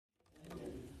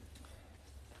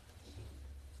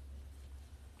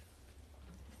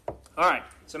All right.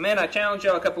 So, men, I challenged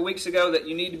y'all a couple weeks ago that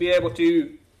you need to be able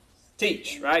to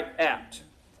teach, right? Apt.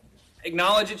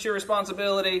 Acknowledge it's your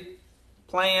responsibility,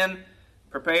 plan,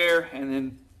 prepare, and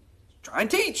then try and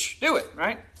teach. Do it,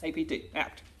 right? APT,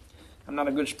 apt. I'm not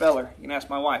a good speller. You can ask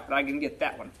my wife, but I can get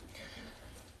that one.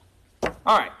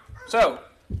 All right. So,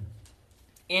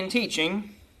 in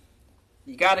teaching,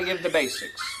 you got to give the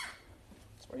basics.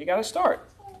 That's where you got to start.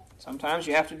 Sometimes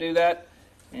you have to do that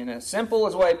in as simple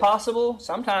as way possible.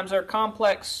 Sometimes there are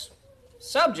complex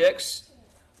subjects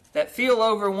that feel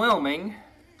overwhelming,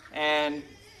 and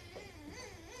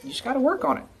you just got to work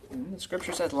on it. And the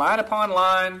Scripture says line upon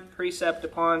line, precept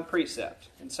upon precept.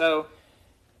 And so,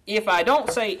 if I don't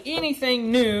say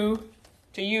anything new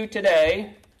to you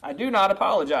today, I do not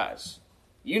apologize.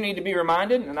 You need to be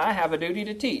reminded, and I have a duty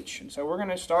to teach. And so we're going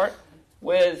to start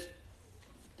with,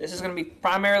 this is going to be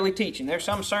primarily teaching. There's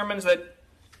some sermons that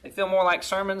they feel more like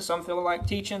sermons, some feel like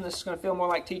teaching. This is going to feel more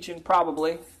like teaching,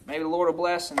 probably. Maybe the Lord will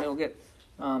bless, and it'll get,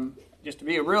 just to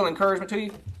be a real encouragement to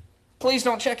you. Please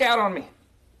don't check out on me.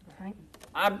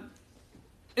 All right?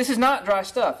 This is not dry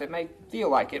stuff. It may feel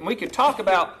like it. And we could talk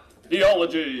about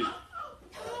theology.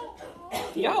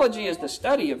 Theology is the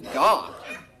study of God.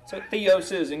 That's what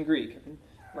theos is in Greek.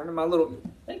 Learning my little,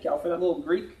 thank y'all for that little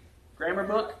Greek grammar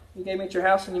book you gave me at your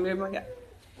house and you moved like that.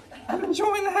 I'm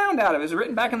enjoying the hound out of it. It was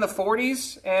written back in the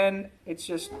 40s, and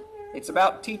it's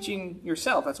about teaching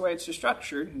yourself. That's the way it's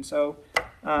structured. And so,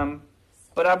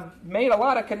 but I've made a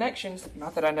lot of connections.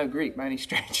 Not that I know Greek by any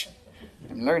stretch.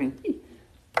 I'm learning.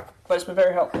 But it's been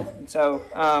very helpful. And so,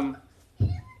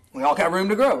 we all got room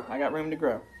to grow. I got room to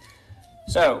grow.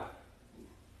 So,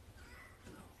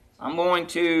 I'm going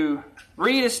to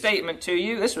read a statement to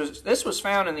you. This was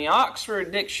found in the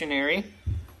Oxford Dictionary.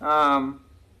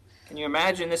 Can you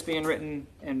imagine this being written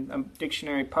in a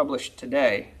dictionary published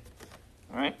today?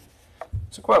 All right.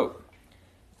 It's a quote.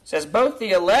 It says, both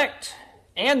the elect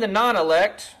and the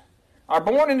non-elect are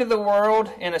born into the world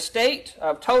in a state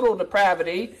of total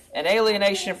depravity and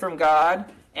alienation from God,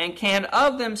 and can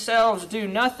of themselves do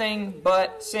nothing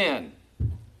but sin.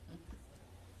 Can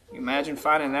you imagine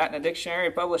finding that in a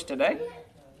dictionary published today?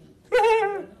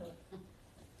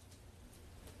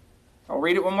 I'll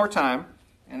read it one more time,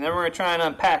 and then we're going to try and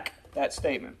unpack that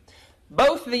statement.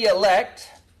 Both the elect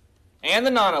and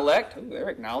the non-elect, they're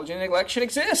acknowledging the election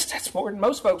exists. That's more than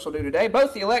most folks will do today.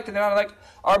 Both the elect and the non-elect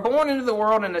are born into the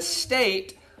world in a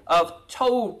state of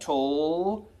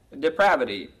total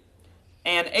depravity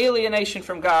and alienation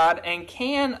from God, and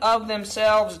can of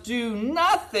themselves do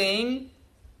nothing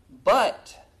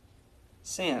but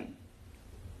sin.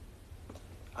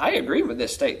 I agree with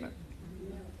this statement.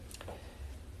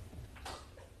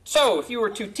 So, if you were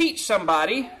to teach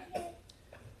somebody,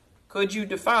 could you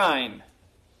define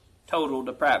total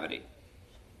depravity?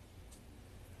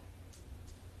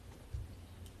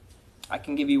 I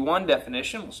can give you one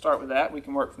definition. We'll start with that. We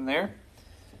can work from there.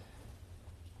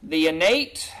 The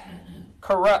innate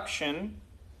corruption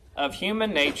of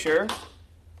human nature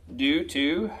due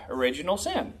to original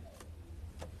sin.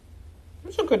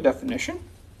 That's a good definition.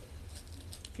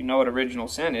 If you know what original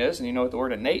sin is, and you know what the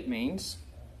word innate means.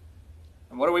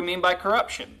 And what do we mean by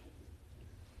corruption?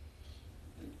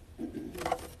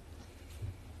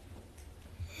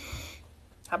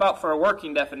 How about for a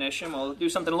working definition, we'll do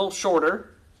something a little shorter.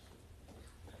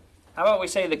 How about we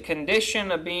say the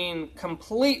condition of being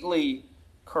completely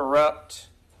corrupt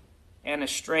and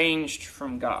estranged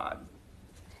from God?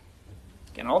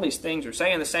 Again, all these things are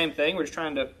saying the same thing. We're just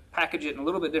trying to package it in a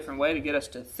little bit different way to get us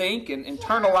to think and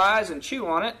internalize and chew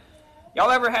on it. Y'all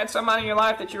ever had somebody in your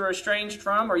life that you were estranged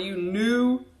from, or you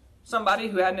knew somebody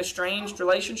who had an estranged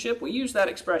relationship? We use that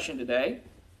expression today,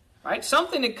 right?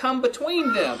 Something had come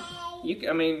between them.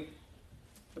 The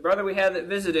brother we had that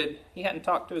visited, he hadn't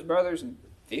talked to his brothers in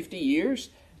 50 years.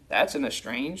 That's an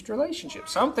estranged relationship.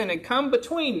 Something had come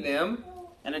between them,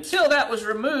 and until that was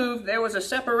removed, there was a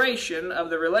separation of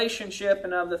the relationship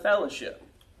and of the fellowship,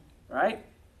 right?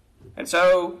 And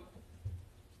so,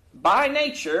 by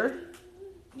nature,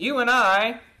 you and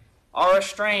I are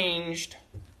estranged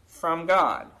from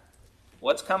God.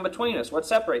 What's come between us? What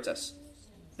separates us?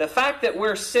 The fact that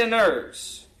we're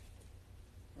sinners.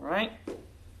 Right?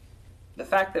 The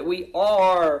fact that we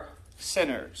are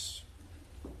sinners.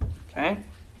 Okay?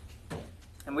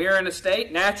 And we are in a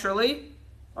state, naturally,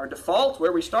 our default,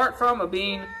 where we start from, of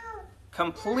being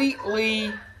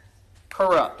completely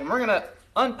corrupt. And we're going to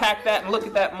unpack that and look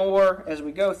at that more as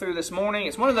we go through this morning.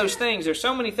 It's one of those things, there's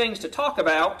so many things to talk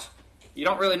about, you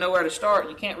don't really know where to start.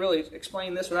 You can't really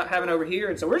explain this without having it over here.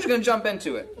 And so we're just going to jump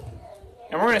into it.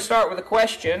 And we're going to start with a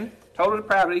question, total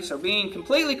depravity, so being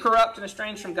completely corrupt and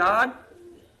estranged from God.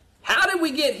 How did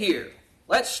we get here?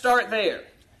 let's start there.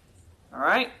 All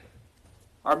right?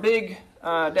 Our big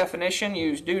definition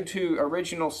used due to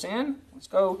original sin. Let's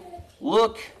go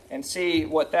look and see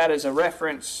what that is a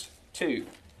reference to.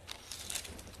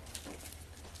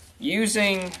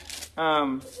 Using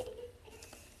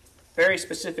very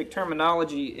specific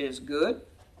terminology is good.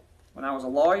 When I was a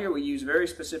lawyer, we used very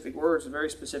specific words and very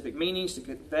specific meanings to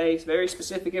convey very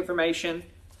specific information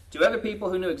to other people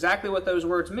who knew exactly what those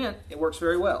words meant. It works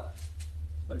very well.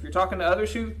 But if you're talking to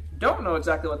others who don't know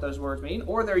exactly what those words mean,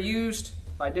 or they're used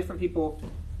by different people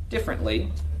differently,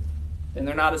 then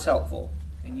they're not as helpful.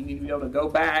 And you need to be able to go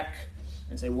back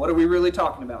and say, what are we really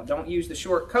talking about? Don't use the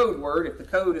short code word if the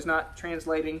code is not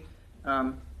translating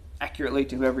accurately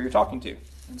to whoever you're talking to.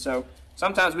 And so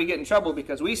sometimes we get in trouble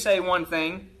because we say one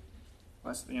thing,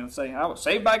 let's say, I was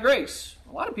saved by grace.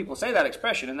 A lot of people say that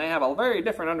expression, and they have a very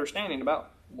different understanding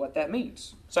about what that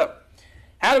means. So,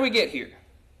 how do we get here?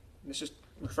 This is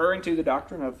referring to the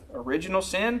doctrine of original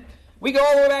sin. We go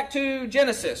all the way back to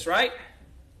Genesis, right?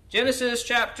 Genesis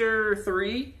chapter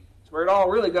 3 is where it all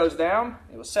really goes down.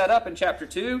 It was set up in chapter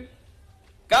 2.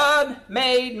 God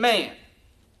made man.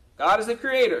 God is the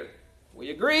creator. We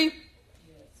agree?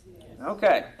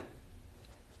 Okay.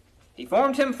 He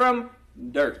formed him from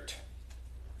dirt.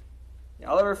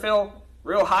 Y'all ever feel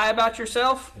real high about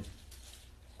yourself?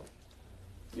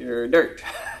 You're dirt.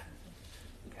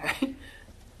 Okay?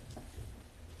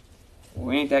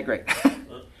 We ain't that great.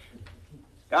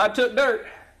 God took dirt,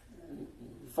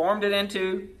 formed it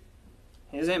into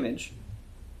His image,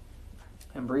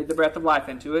 and breathed the breath of life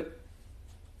into it,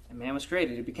 and man was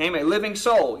created. He became a living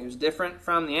soul. He was different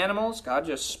from the animals. God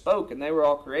just spoke, and they were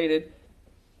all created.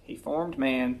 He formed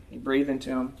man. He breathed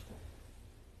into him.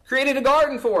 Created a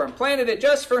garden for him. Planted it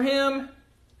just for him.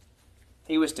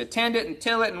 He was to tend it and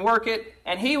till it and work it.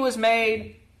 And he was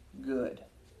made good.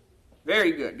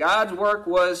 Very good. God's work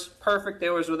was perfect.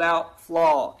 It was without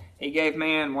flaw. He gave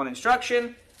man one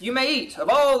instruction. You may eat of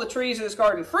all the trees of this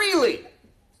garden freely.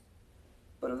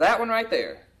 But of that one right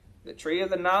there, the tree of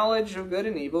the knowledge of good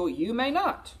and evil, you may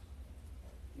not.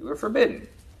 You are forbidden.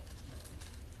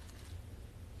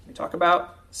 We talk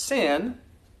about sin.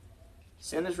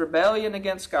 Sin is rebellion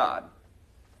against God.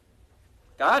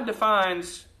 God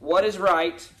defines what is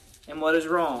right and what is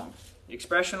wrong. The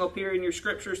expression will appear in your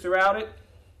scriptures throughout it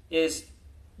is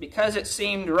because it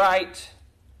seemed right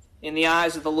in the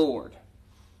eyes of the Lord.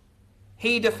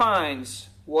 He defines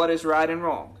what is right and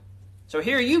wrong. So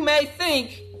here you may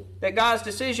think that God's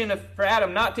decision for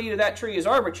Adam not to eat of that tree is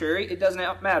arbitrary. It does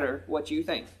not matter what you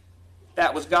think.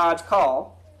 That was God's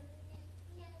call.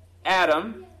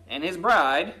 Adam and his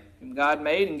bride, whom God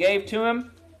made and gave to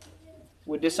him,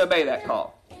 would disobey that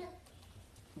call.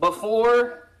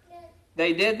 Before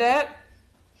they did that,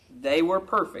 they were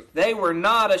perfect. They were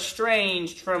not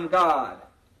estranged from God.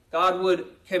 God would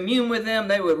commune with them.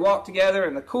 They would walk together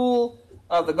in the cool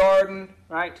of the garden,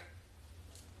 right?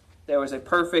 There was a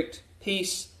perfect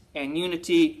peace and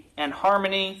unity and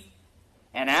harmony.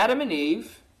 And Adam and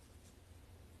Eve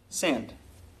sinned.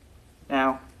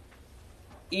 Now,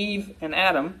 Eve and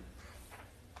Adam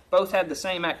both had the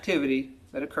same activity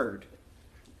that occurred.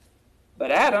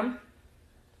 But Adam,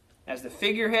 as the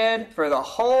figurehead for the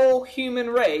whole human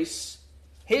race,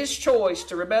 his choice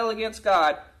to rebel against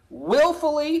God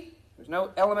willfully, there's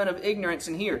no element of ignorance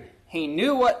in here. He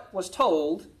knew what was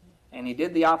told, and he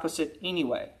did the opposite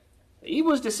anyway. Eve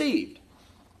was deceived.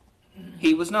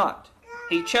 He was not.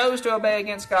 He chose to obey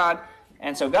against God,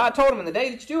 and so God told him, in the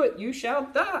day that you do it, you shall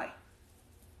die.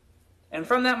 And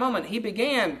from that moment, he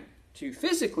began to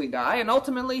physically die, and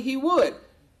ultimately he would.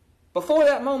 Before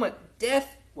that moment,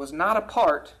 death was not a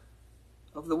part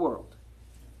of the world.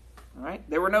 All right?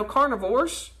 There were no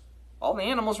carnivores. All the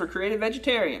animals were created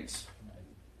vegetarians.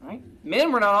 All right?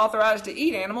 Men were not authorized to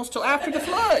eat animals till after the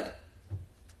flood.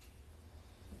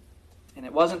 And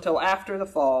it wasn't until after the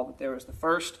fall that there was the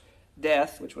first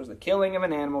death, which was the killing of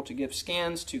an animal to give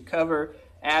skins to cover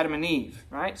Adam and Eve.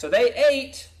 Right? So they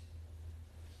ate.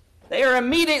 They are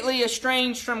immediately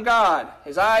estranged from God.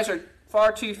 His eyes are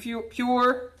far too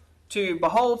pure to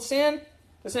behold sin.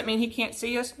 Does that mean he can't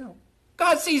see us? No.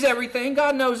 God sees everything.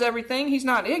 God knows everything. He's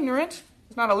not ignorant.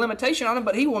 There's not a limitation on him,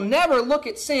 but he will never look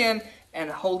at sin and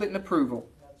hold it in approval.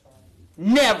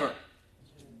 Never.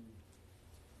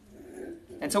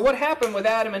 And so what happened with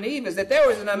Adam and Eve is that there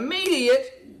was an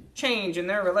immediate change in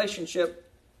their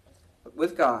relationship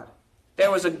with God. There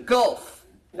was a gulf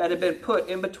that had been put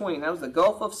in between. That was the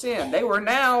gulf of sin. They were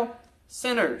now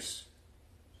sinners.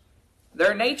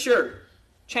 Their nature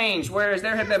changed. Whereas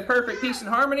there had been perfect peace and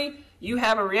harmony, you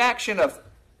have a reaction of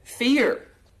fear.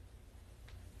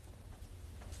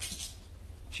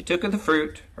 If She took of the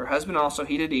fruit. Her husband also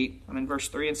he did eat. I'm in verse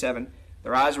 3 and 7.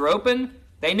 Their eyes were open.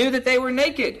 They knew that they were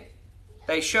naked.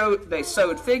 They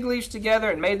sewed fig leaves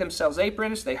together and made themselves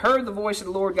aprons. They heard the voice of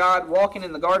the Lord God walking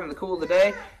in the garden in the cool of the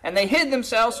day, and they hid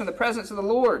themselves from the presence of the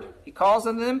Lord. He calls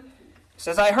on them. He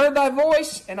says, I heard thy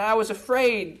voice, and I was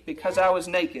afraid because I was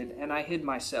naked, and I hid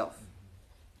myself.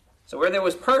 So where there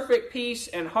was perfect peace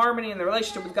and harmony in the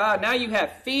relationship with God, now you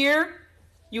have fear,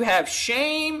 you have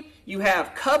shame, you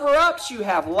have cover-ups, you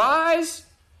have lies.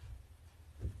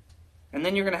 And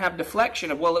then you're going to have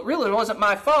deflection of, well, it really wasn't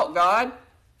my fault, God.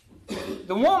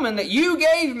 The woman that you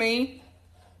gave me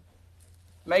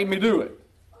made me do it.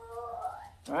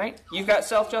 Right? You've got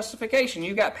self-justification.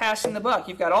 You've got passing the buck.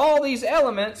 You've got all these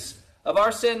elements of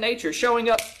our sin nature showing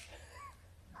up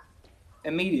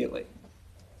immediately.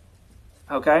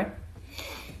 Okay?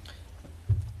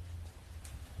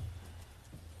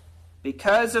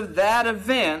 Because of that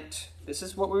event, this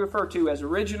is what we refer to as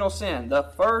original sin. The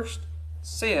first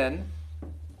sin,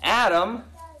 Adam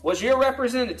was your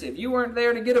representative. You weren't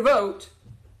there to get a vote,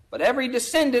 but every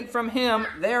descendant from him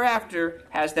thereafter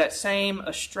has that same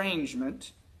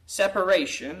estrangement,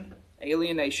 separation,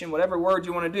 alienation, whatever word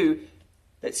you want to do,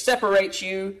 that separates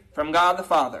you from God the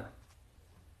Father.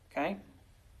 Okay?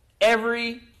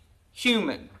 Every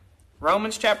human.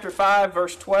 Romans chapter 5,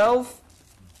 verse 12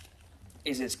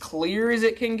 is as clear as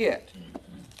it can get.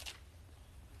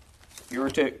 If you were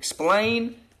to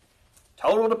explain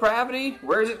total depravity,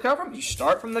 where does it come from? You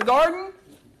start from the garden,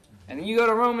 and then you go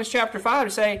to Romans chapter 5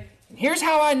 to say, and here's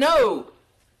how I know.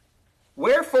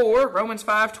 Wherefore, Romans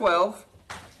 5:12,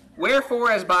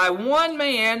 wherefore as by one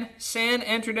man sin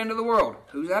entered into the world.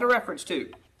 Who's that a reference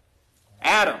to?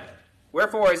 Adam.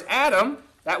 Wherefore as Adam,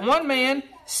 that one man,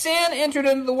 sin entered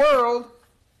into the world,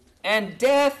 and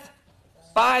death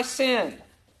by sin.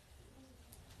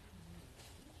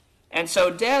 And so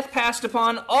death passed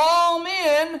upon all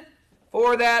men,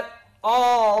 for that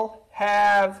all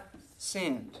have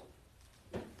sinned.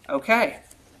 Okay.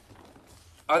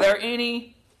 Are there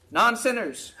any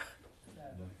non-sinners?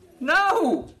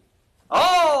 No.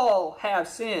 All have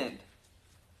sinned.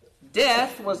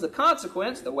 Death was the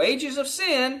consequence. The wages of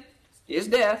sin is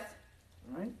death.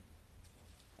 Right?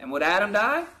 And would Adam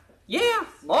die? Yeah,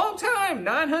 long time,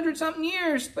 900-something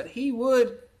years, but he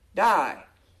would die.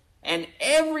 And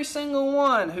every single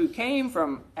one who came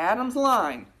from Adam's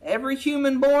line, every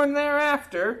human born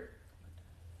thereafter,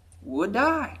 would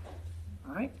die.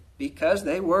 Right? Because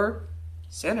they were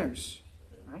sinners.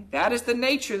 Right? That is the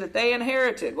nature that they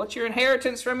inherited. What's your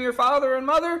inheritance from your father and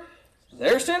mother?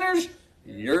 They're sinners.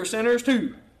 You're sinners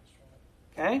too.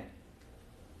 Okay?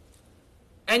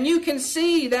 And you can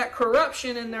see that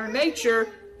corruption in their nature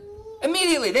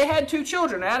immediately. They had two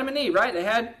children, Adam and Eve, right? They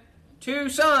had two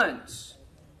sons,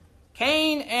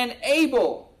 Cain and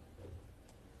Abel.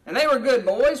 And they were good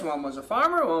boys. One was a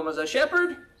farmer, one was a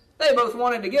shepherd. They both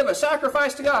wanted to give a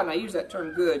sacrifice to God. And I use that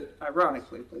term good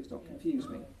ironically. Please don't confuse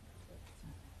me.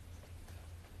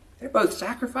 They're both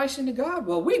sacrificing to God.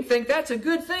 Well, we'd think that's a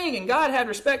good thing, and God had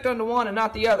respect unto one and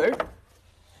not the other.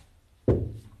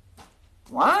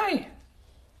 Why?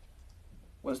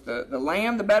 Was the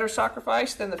lamb the better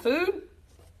sacrifice than the food?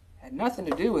 Had nothing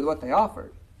to do with what they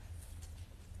offered.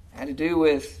 It had to do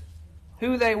with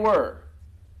who they were.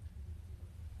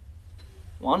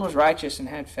 One was righteous and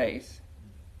had faith,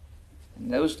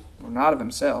 and those were not of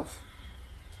himself,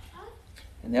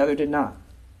 and the other did not.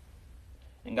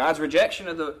 And God's rejection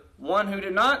of the one who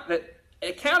did not, that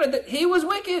it counted that he was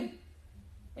wicked.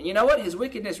 And you know what? His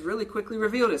wickedness really quickly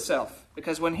revealed itself.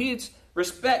 Because when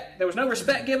there was no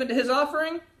respect given to his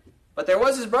offering, but there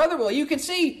was his brother. Well, you can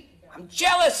see, I'm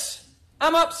jealous,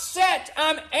 I'm upset,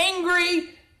 I'm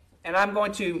angry, and I'm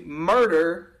going to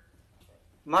murder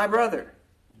my brother.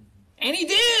 And he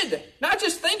did. Not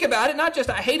just think about it, not just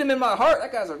I hate him in my heart.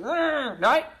 That guy's a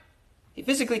right? He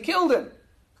physically killed him.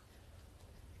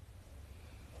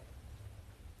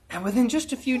 And within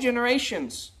just a few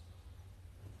generations,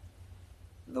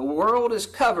 the world is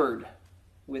covered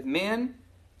with men,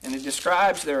 and it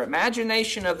describes their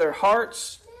imagination of their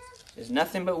hearts is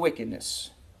nothing but wickedness.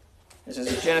 This is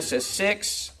in Genesis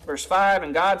 6, verse 5,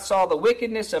 and God saw the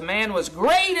wickedness of man was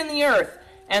great in the earth,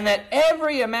 and that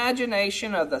every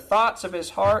imagination of the thoughts of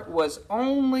his heart was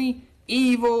only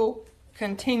evil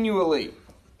continually.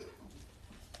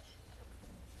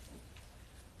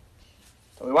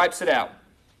 So he wipes it out.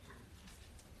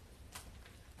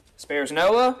 Spares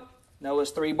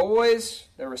Noah's 3 boys,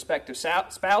 their respective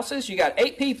spouses. You got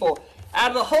 8 people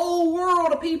out of the whole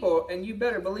world of people, and you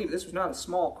better believe this was not a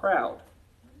small crowd.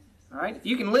 All right? If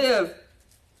you can live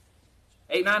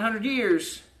 800-900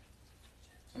 years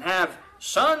and have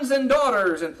sons and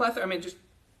daughters and plethora, just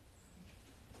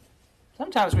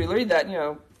Sometimes we read that, in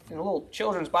a little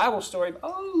children's Bible story.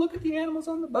 Oh, look at the animals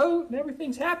on the boat and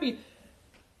everything's happy.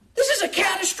 This is a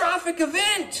catastrophic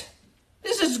event.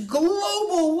 This is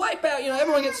global wipeout.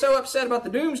 Everyone gets so upset about the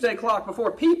doomsday clock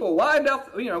before people wiped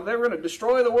out. They were going to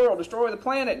destroy the world, destroy the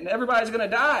planet, and everybody's going to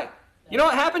die. You know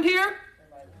what happened here?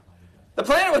 The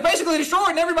planet was basically destroyed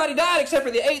and everybody died except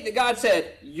for the 8 that God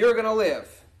said, you're going to live.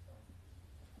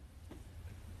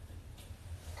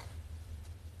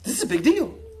 This is a big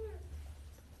deal.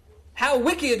 How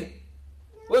wicked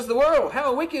was the world?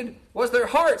 How wicked was their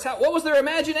hearts? What was their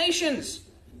imaginations?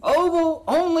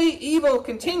 Only evil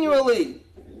continually.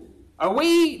 Are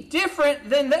we different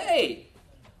than they?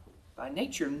 By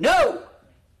nature, no.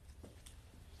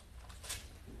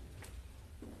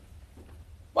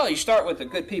 Well, you start with the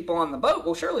good people on the boat.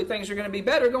 Well, surely things are going to be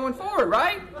better going forward,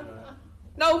 right?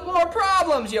 No more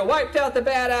problems. You wiped out the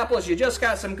bad apples. You just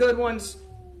got some good ones.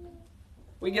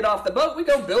 We get off the boat. We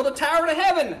go build a tower to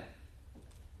heaven.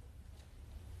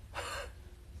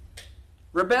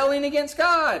 Rebelling against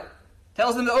God.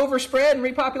 Tells them to overspread and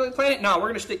repopulate the planet. No, we're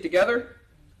going to stick together.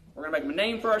 We're going to make a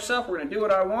name for ourselves. We're going to do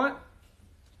what I want.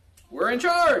 We're in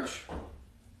charge.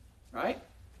 Right?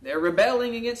 They're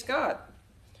rebelling against God.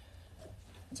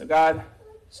 And so God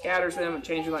scatters them and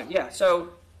changes their life. Yeah,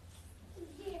 so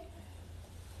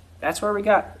that's where we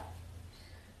got.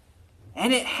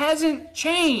 And it hasn't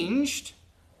changed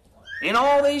in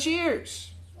all these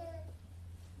years.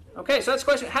 Okay, so that's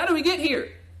the question. How do we get here?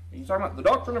 He's talking about the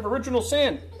doctrine of original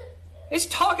sin. It's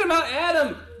talking about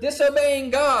Adam disobeying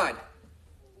God.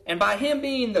 And by him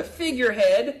being the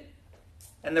figurehead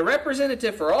and the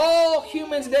representative for all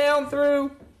humans down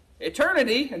through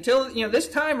eternity, until this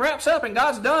time wraps up and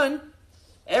God's done,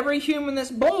 every human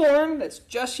that's born, that's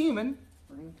just human,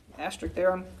 asterisk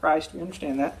there on Christ, we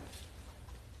understand that,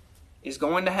 is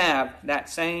going to have that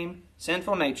same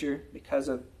sinful nature because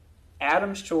of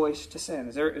Adam's choice to sin.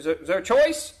 Is there a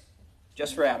choice?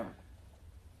 Just for Adam.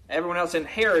 Everyone else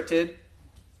inherited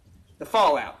the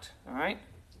fallout. All right?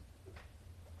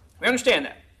 We understand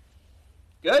that.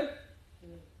 Good?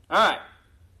 All right.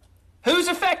 Who's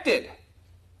affected?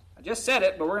 I just said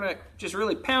it, but we're going to just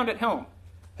really pound it home.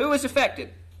 Who is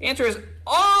affected? The answer is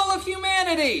all of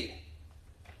humanity.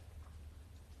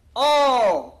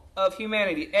 All of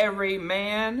humanity. Every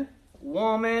man,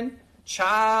 woman,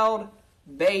 child,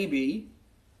 baby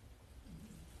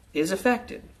is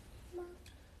affected.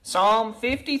 Psalm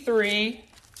 53,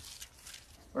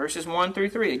 verses 1 through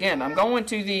 3. Again, I'm going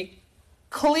to the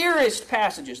clearest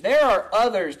passages. There are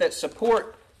others that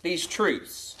support these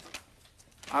truths.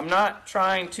 I'm not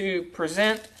trying to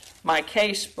present my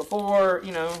case before,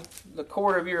 the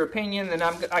court of your opinion, and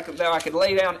I could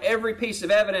lay down every piece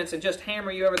of evidence and just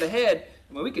hammer you over the head.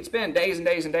 I mean, we could spend days and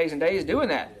days and days and days doing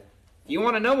that. If you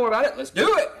want to know more about it, let's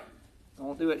do it. I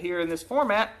won't do it here in this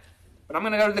format, but I'm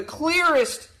going to go to the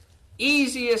clearest,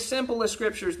 easiest, simplest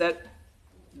scriptures that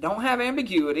don't have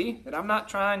ambiguity, that I'm not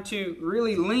trying to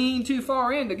really lean too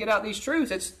far in to get out these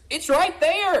truths. It's right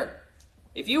there.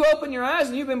 If you open your eyes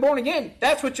and you've been born again,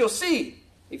 that's what you'll see.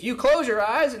 If you close your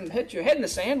eyes and hit your head in the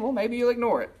sand, well, maybe you'll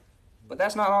ignore it. But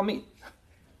that's not on me.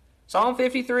 Psalm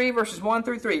 53, verses 1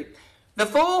 through 3. The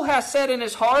fool has said in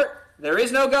his heart, there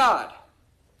is no God.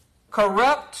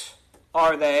 Corrupt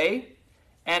are they,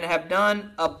 and have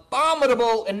done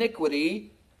abominable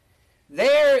iniquity.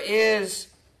 There is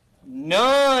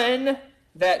none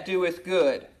that doeth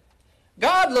good.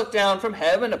 God looked down from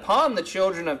heaven upon the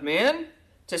children of men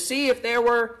to see if there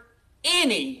were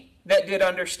any that did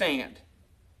understand,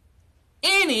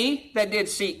 any that did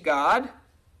seek God.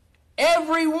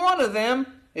 Every one of them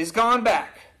is gone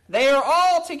back. They are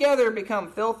altogether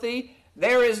become filthy.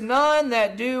 There is none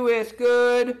that doeth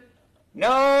good,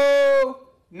 no,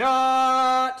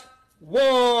 not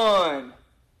one.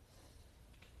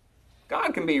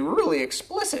 God can be really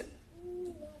explicit.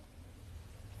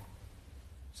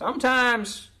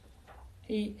 Sometimes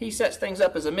He sets things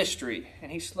up as a mystery,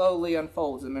 and He slowly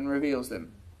unfolds them and reveals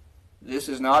them. This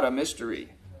is not a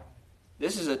mystery.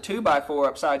 This is a 2x4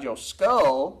 upside your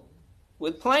skull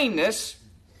with plainness.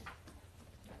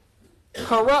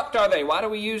 Corrupt are they. Why do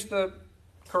we use the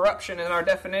corruption in our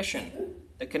definition?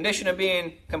 The condition of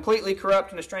being completely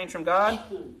corrupt and estranged from God.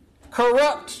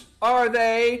 Corrupt are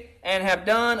they, and have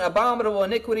done abominable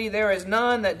iniquity. There is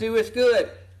none that doeth good.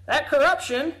 That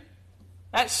corruption,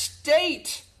 that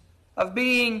state of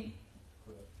being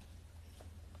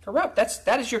corrupt,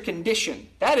 that is your condition.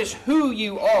 That is who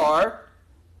you are.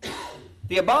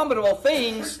 The abominable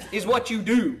things is what you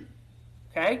do.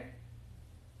 Okay?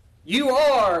 You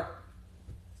are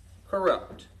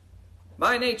corrupt.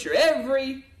 By nature,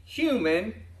 every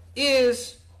human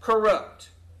is corrupt.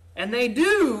 And they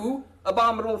do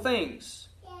abominable things.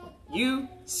 You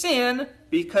sin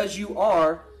because you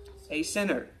are a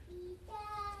sinner.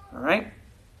 All right?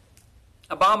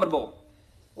 Abominable.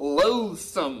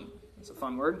 Loathsome. That's a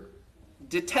fun word.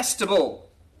 Detestable.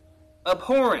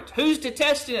 Abhorrent. Who's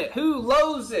detesting it? Who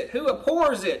loathes it? Who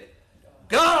abhors it?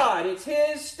 God. It's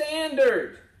His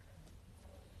standard.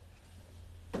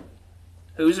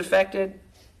 Who's affected?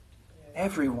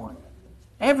 Everyone.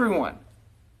 Everyone.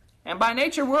 And by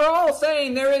nature, we're all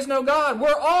saying there is no God.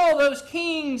 We're all those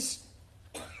kings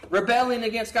rebelling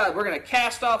against God. We're going to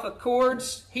cast off the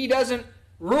cords. He doesn't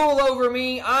rule over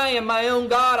me. I am my own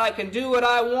God. I can do what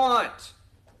I want.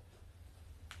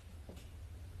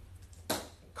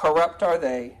 Corrupt are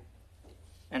they,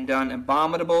 and done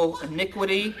abominable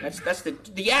iniquity. That's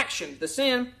the action, the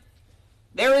sin.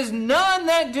 There is none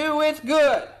that doeth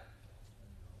good.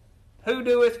 Who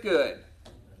doeth good?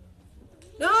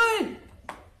 None.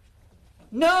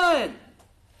 None.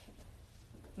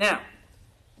 Now,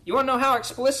 you want to know how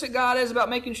explicit God is about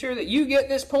making sure that you get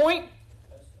this point?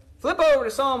 Flip over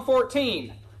to Psalm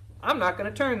 14. I'm not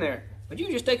going to turn there, but you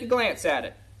just take a glance at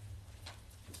it.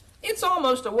 It's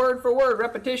almost a word-for-word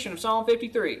repetition of Psalm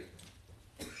 53.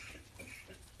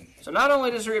 So not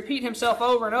only does he repeat himself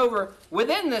over and over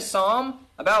within this psalm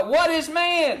about what is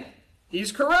man.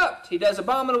 He's corrupt. He does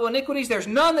abominable iniquities. There's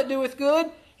none that doeth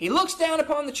good. He looks down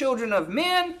upon the children of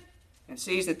men and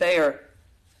sees that they are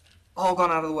all gone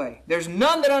out of the way. There's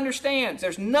none that understands.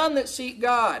 There's none that seek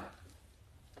God.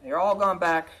 They are all gone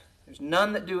back. There's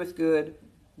none that doeth good.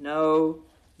 No,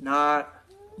 not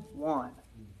one.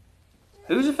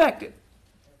 Who's affected?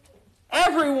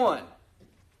 Everyone.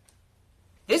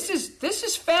 This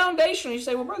is foundational. You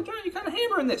say, well, Brother John, you're kind of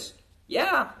hammering this.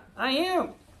 Yeah, I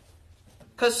am.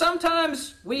 Because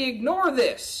sometimes we ignore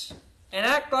this and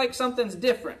act like something's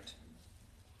different.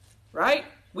 Right?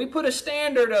 We put a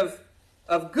standard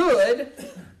of good.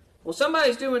 Well,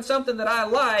 somebody's doing something that I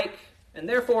like, and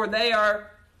therefore they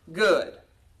are good.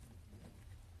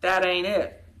 That ain't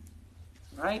it.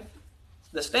 Right?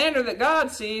 The standard that God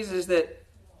sees is that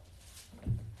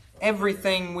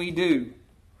everything we do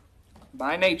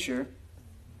by nature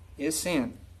is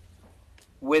sin.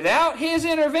 Without His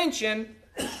intervention,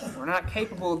 we're not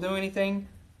capable of doing anything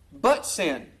but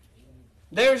sin.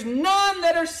 There's none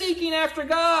that are seeking after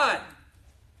God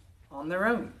on their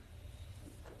own.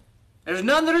 There's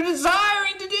none that are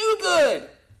desiring to do good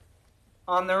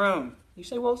on their own. You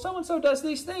say, well, so-and-so does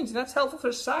these things, and that's helpful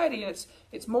for society, and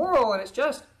it's moral, and it's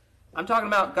just. I'm talking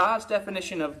about God's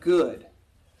definition of good.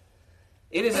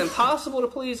 It is impossible to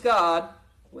please God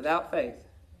without faith.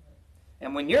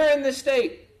 And when you're in this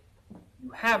state,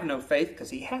 you have no faith because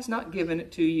He has not given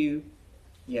it to you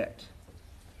yet.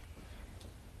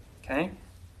 Okay?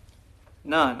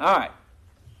 None. All right.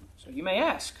 So you may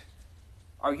ask,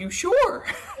 are you sure?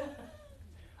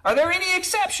 Are there any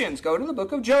exceptions? Go to the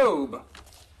book of Job.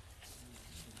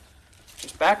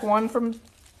 Just back one from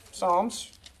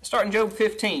Psalms. Start in Job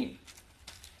 15.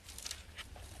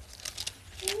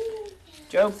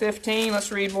 Job 15, let's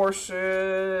read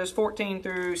verses 14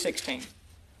 through 16.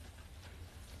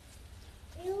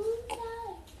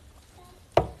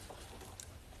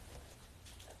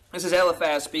 This is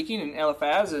Eliphaz speaking, and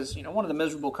Eliphaz is, one of the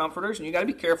miserable comforters, and you've got to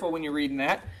be careful when you're reading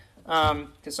that,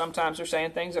 because sometimes they're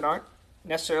saying things that aren't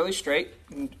necessarily straight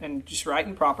and just right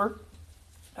and proper.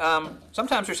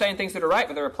 Sometimes they're saying things that are right,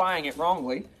 but they're applying it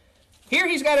wrongly. Here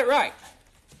he's got it right.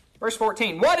 Verse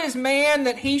 14, what is man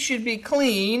that he should be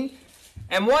clean,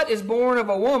 and what is born of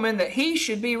a woman that he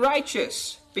should be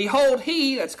righteous? Behold,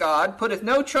 he, that's God, putteth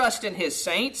no trust in his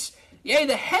saints. Yea,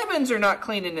 the heavens are not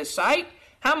clean in his sight.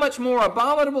 How much more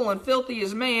abominable and filthy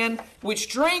is man, which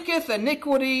drinketh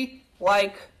iniquity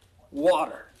like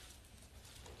water.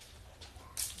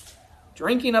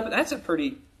 Drinking up, that's a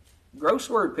pretty gross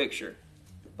word picture,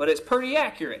 but it's pretty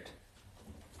accurate.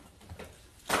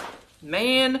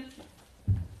 Man,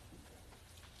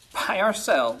 by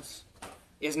ourselves,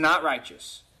 is not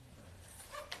righteous.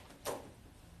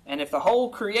 And if the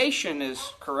whole creation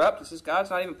is corrupt, this is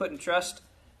God's not even putting trust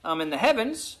in the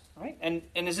heavens, right? And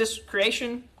is this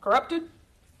creation corrupted?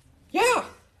 Yeah.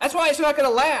 That's why it's not going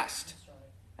to last.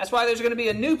 That's why there's going to be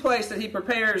a new place that He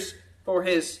prepares for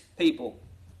His people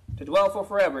to dwell for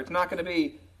forever. It's not going to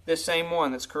be this same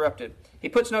one that's corrupted. He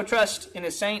puts no trust in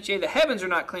His saints. Yea, the heavens are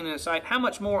not clean in His sight. How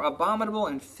much more abominable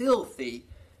and filthy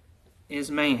is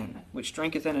man, which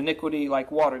drinketh in iniquity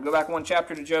like water. Go back one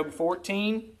chapter to Job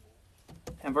 14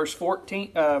 and verse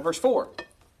 4.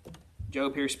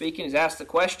 Job here speaking is asked the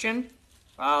question.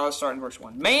 Let's start in verse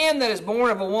 1. Man that is born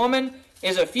of a woman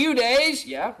is a few days,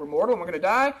 yeah, we're mortal and we're going to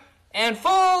die, and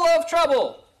full of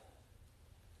trouble.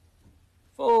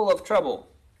 Full of trouble.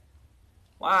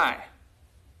 Why?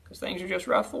 Because things are just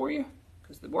rough for you?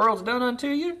 Because the world's done unto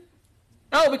you?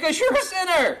 No, because you're a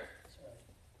sinner.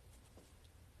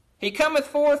 He cometh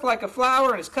forth like a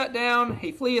flower and is cut down.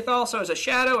 He fleeth also as a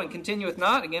shadow and continueth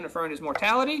not, again referring to his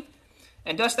mortality.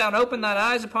 And dost thou open thine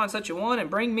eyes upon such a one and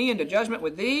bring me into judgment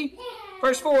with thee?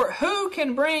 Verse 4, who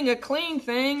can bring a clean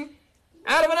thing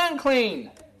out of an unclean?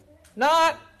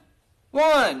 Not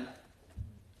one.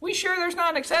 We sure there's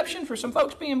not an exception for some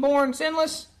folks being born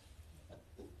sinless?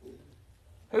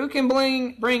 Who can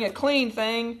bring a clean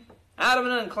thing out of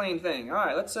an unclean thing? All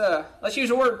right, let's use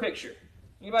a word picture.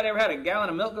 Anybody ever had a gallon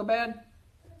of milk go bad?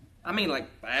 I mean,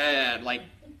 like bad,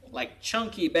 like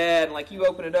chunky bad, like you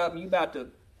open it up and you about to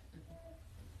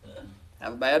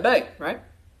have a bad day, right?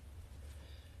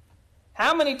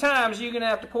 How many times are you going to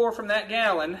have to pour from that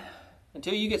gallon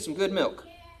until you get some good milk?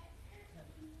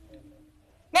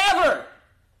 Never!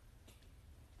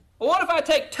 Well, what if I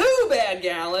take 2 bad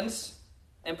gallons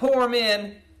and pour them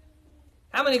in?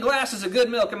 How many glasses of good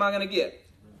milk am I going to get?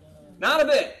 Not a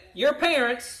bit. Your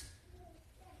parents,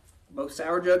 both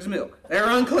sour jugs of milk. They're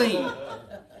unclean.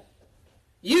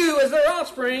 You, as their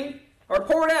offspring, are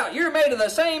poured out. You're made of the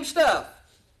same stuff.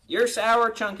 You're sour,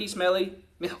 chunky, smelly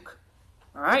milk.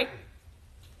 All right?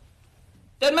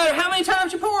 Doesn't matter how many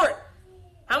times you pour it.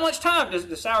 How much time? Does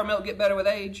the sour milk get better with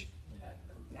age?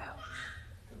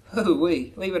 No.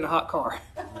 Ooh-wee. Leave it in a hot car.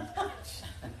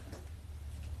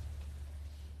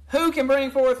 Who can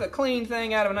bring forth a clean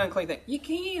thing out of an unclean thing? You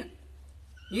can't.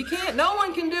 You can't. No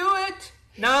one can do it.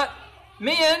 Not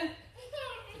men.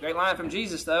 Great line from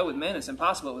Jesus, though. With men, it's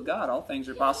impossible. With God, all things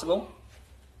are possible.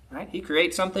 Right? He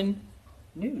creates something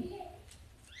new.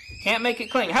 Can't make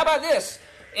it clean. How about this?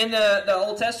 In the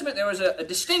Old Testament, there was a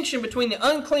distinction between the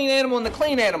unclean animal and the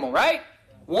clean animal, right?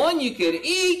 One you could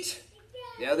eat,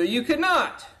 the other you could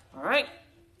not. All right?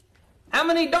 How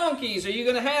many donkeys are you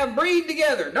going to have breed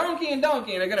together? Donkey and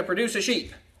donkey, and they're going to produce a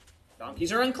sheep.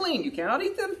 Donkeys are unclean. You cannot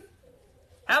eat them.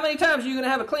 How many times are you going to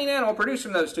have a clean animal produce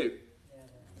from those two?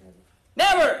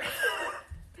 Never!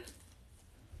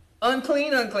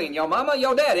 Unclean, unclean. Your mama,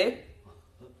 your daddy.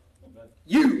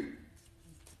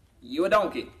 You a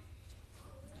donkey.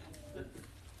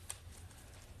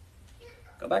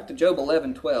 Go back to Job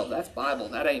 11:12. That's Bible.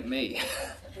 That ain't me.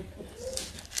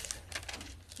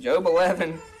 Job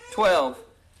 11:12.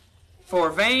 For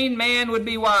vain man would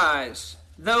be wise,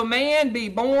 though man be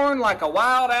born like a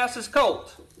wild ass's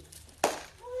colt.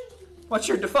 What's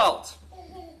your default?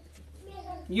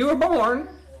 You were born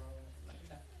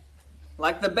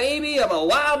like the baby of a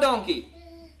wild donkey.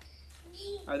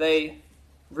 Are they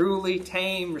ruly,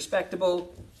 tame,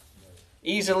 respectable,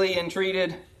 easily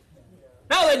entreated?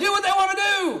 No, they do what they want to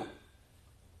do.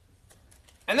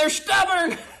 And they're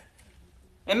stubborn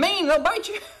and mean. They'll bite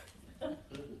you.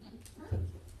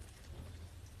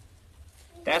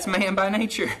 That's man by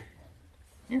nature.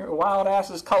 You're a wild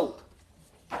ass's colt.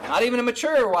 Not even a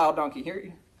mature wild donkey.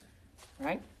 Here,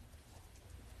 right?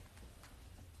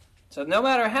 So no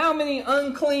matter how many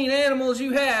unclean animals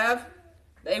you have,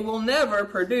 they will never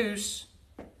produce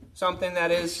something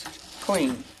that is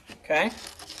clean. Okay?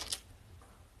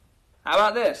 How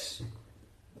about this?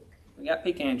 We got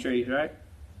pecan trees, right?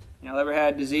 Y'all ever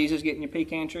had diseases getting your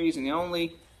pecan trees, and the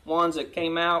only ones that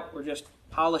came out were just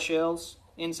hollow shells,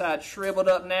 inside shriveled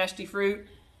up nasty fruit?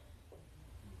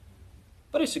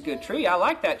 But it's a good tree. I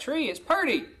like that tree. It's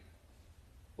pretty.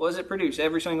 What does it produce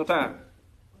every single time?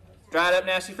 Dried up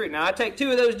nasty fruit. Now I take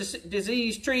 2 of those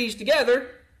diseased trees together,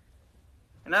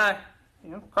 and I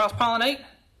cross-pollinate.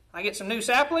 I get some new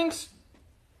saplings.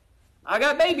 I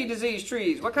got baby disease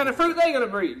trees. What kind of fruit are they going to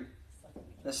breed?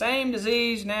 The same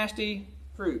diseased, nasty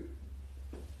fruit.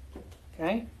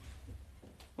 Okay?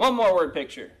 One more word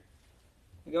picture.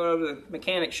 You go over to the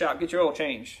mechanic shop, get your oil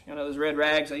changed. You know those red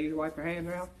rags they use to wipe their hands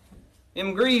around?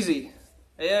 Them greasy.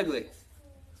 They ugly.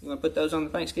 You want to put those on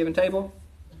the Thanksgiving table?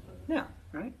 No,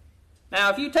 right? Now,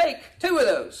 if you take 2 of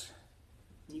those,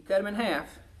 you cut them in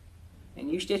half, and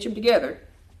you stitch them together,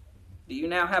 do you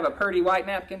now have a purty white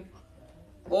napkin?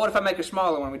 Well, what if I make a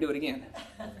smaller one and we do it again?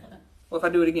 What if I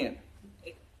do it again?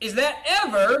 Is that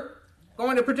ever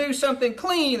going to produce something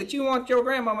clean that you want your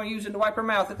grandmama using to wipe her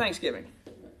mouth at Thanksgiving?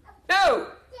 No!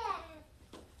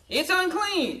 It's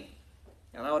unclean.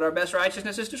 You know what our best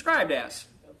righteousness is described as?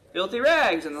 Filthy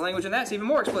rags, and the language in that's even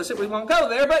more explicit. We won't go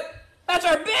there, but that's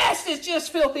our best. It's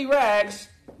just filthy rags.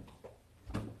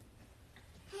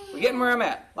 We're getting where I'm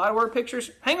at. A lot of word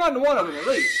pictures. Hang on to one of them at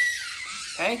least.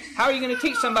 Okay? How are you going to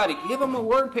teach somebody? Give them a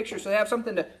word picture so they have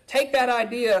something to take that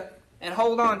idea and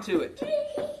hold on to it.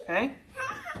 Okay?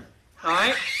 All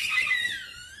right?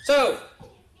 So,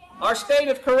 our state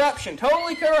of corruption,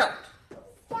 totally corrupt.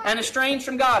 and estranged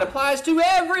from God. Applies to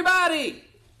everybody.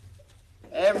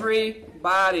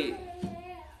 Everybody.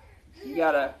 You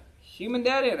got a human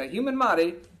daddy and a human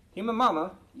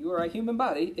mama. You are a human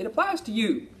body. It applies to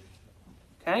you.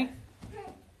 Okay?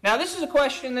 Now, this is a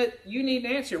question that you need to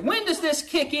answer. When does this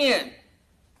kick in?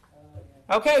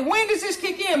 Okay, when does this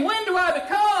kick in? When do I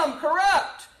become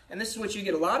corrupt? And this is what you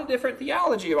get a lot of different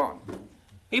theology on.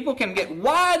 People can get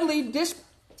widely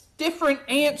different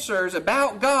answers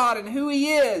about God and who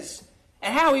He is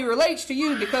and how He relates to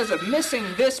you because of missing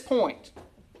this point.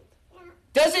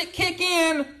 Does it kick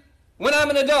in when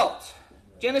I'm an adult?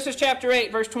 Genesis chapter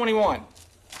 8, verse 21.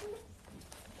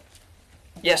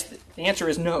 Yes, the answer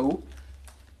is no.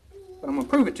 But I'm going to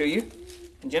prove it to you.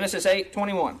 In Genesis 8,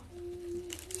 21.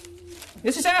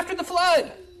 This is after the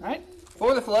flood, right?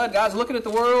 Before the flood, God's looking at the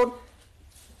world.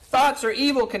 Thoughts are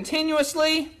evil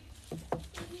continuously.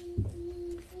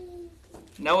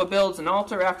 Noah builds an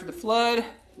altar after the flood.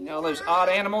 You know those odd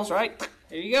animals, right?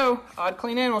 There you go. Odd,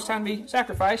 clean animals, time to be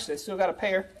sacrificed. They still got a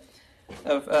pair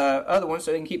of other ones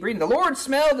so they can keep reading. The Lord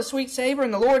smelled the sweet savor,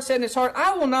 and the Lord said in His heart,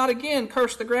 I will not again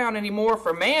curse the ground anymore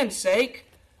for man's sake,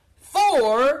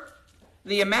 for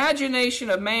the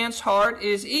imagination of man's heart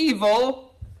is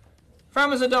evil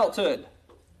from his adulthood.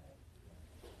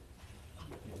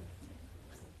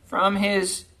 From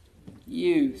his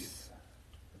youth.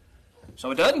 So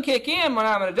it doesn't kick in when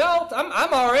I'm an adult.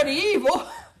 I'm already evil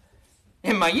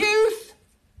in my youth.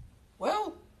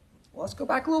 Well, let's go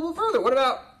back a little bit further. What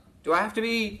about, do I have to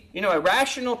be, a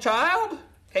rational child,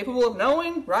 capable of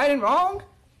knowing right and wrong?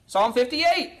 Psalm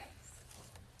 58,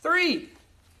 3.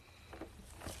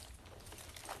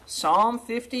 Psalm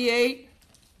 58,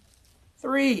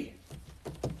 3.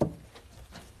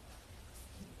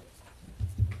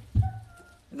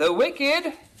 The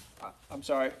wicked,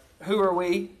 who are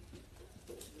we?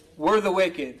 We're the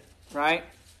wicked, right?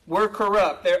 We're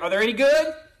corrupt. Are there any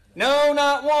good? No,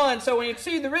 not one. So when you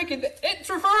see the wicked, it's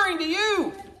referring to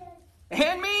you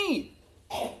and me.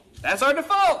 That's our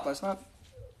default. That's not.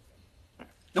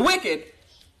 The wicked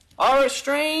are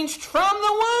estranged from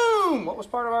the womb. What was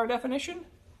part of our definition?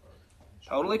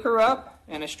 Totally corrupt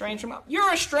and estranged from God.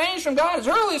 You're estranged from God as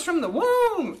early as from the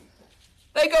womb.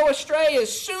 They go astray as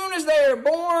soon as they are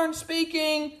born,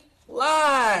 speaking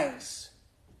lies.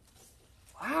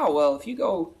 Wow, well, if you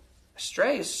go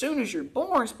astray as soon as you're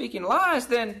born, speaking lies,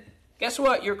 then guess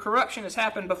what? Your corruption has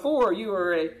happened before you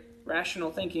were a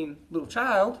rational thinking little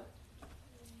child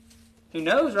who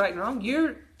knows right and wrong.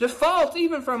 Your default,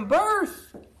 even from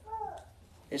birth,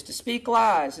 is to speak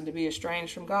lies and to be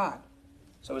estranged from God.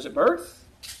 So is it birth?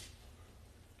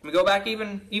 Can we go back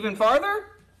even farther?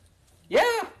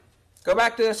 Yeah. Go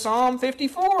back to Psalm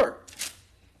 54.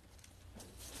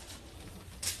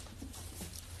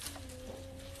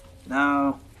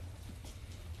 No.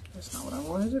 That's not what I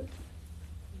want, is it?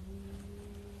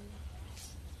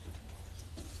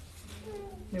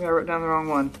 Maybe I wrote down the wrong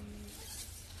one.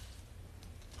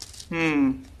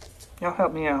 Y'all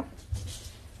help me out.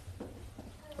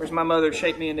 Where's my mother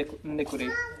shape me iniquity?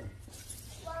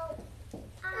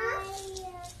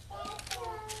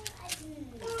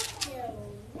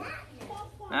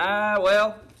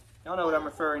 Well, y'all know what I'm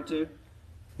referring to.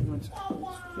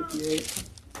 58.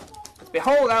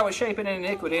 Behold, I was shapen in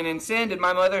iniquity, and in sin did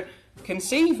my mother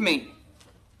conceive me.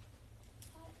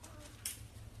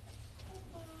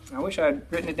 I wish I had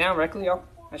written it down correctly, y'all.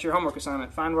 That's your homework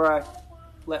assignment. Find where I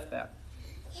left that.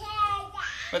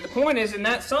 But the point is, in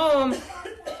that psalm,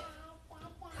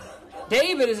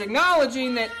 David is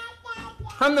acknowledging that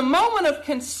from the moment of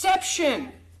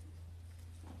conception,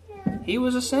 he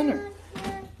was a sinner.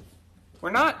 We're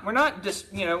not just,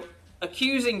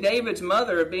 accusing David's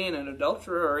mother of being an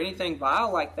adulterer or anything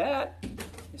vile like that.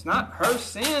 It's not her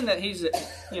sin that he's,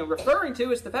 referring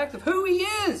to. It's the fact of who he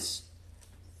is.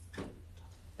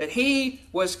 That he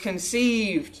was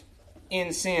conceived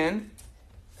in sin,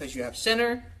 because you have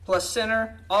sinner plus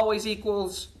sinner always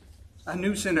equals a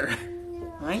new sinner.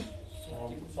 Right?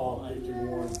 Psalm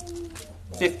 51.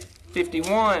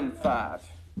 51, 5.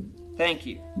 Thank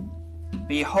you.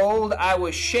 Behold, I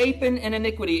was shapen in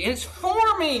iniquity. It's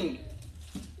forming.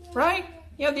 Right?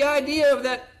 You have the idea of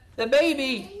the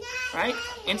baby, right?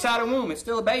 Inside a womb. It's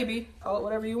still a baby. Call it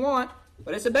whatever you want.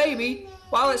 But it's a baby.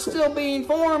 While it's still being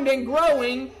formed and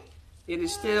growing, it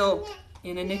is still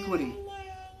in iniquity.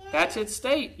 That's its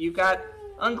state. You've got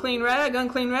unclean rag,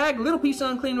 little piece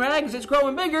of unclean rag. As it's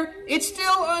growing bigger, it's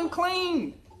still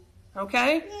unclean.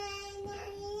 Okay?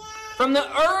 From the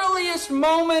earliest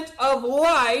moment of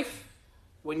life,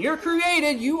 when you're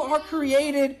created, you are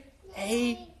created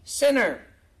a sinner.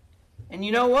 And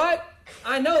you know what?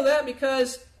 I know that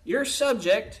because you're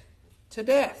subject to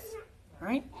death.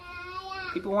 Right?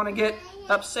 People want to get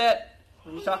upset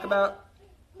when you talk about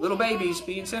little babies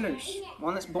being sinners.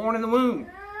 One that's born in the womb.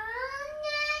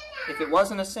 If it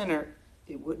wasn't a sinner,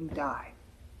 it wouldn't die.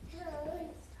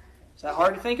 Is that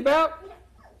hard to think about?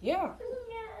 Yeah.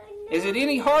 Is it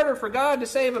any harder for God to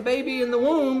save a baby in the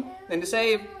womb than to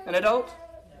save an adult?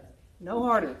 No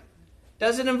harder.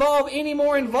 Does it involve any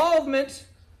more involvement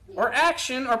or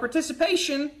action or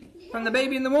participation from the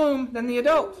baby in the womb than the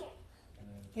adult?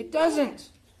 It doesn't.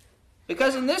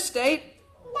 Because in this state,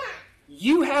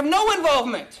 you have no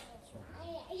involvement.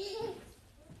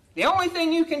 The only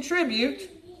thing you contribute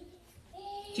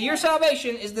to your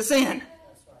salvation is the sin.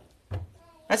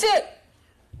 That's it.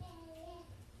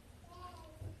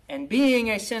 And being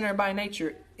a sinner by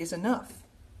nature is enough.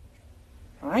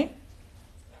 All right?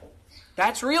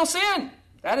 That's real sin.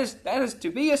 That is to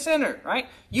be a sinner, right?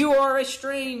 You are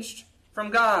estranged from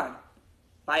God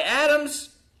by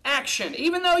Adam's action.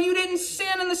 Even though you didn't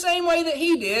sin in the same way that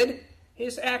he did,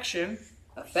 his action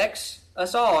affects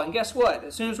us all. And guess what?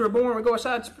 As soon as we're born, we go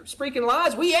aside speaking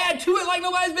lies. We add to it like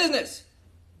nobody's business.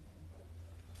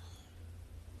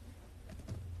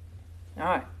 All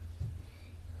right.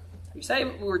 You say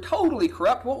we're totally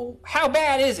corrupt. Well, how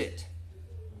bad is it?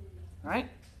 All right?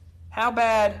 How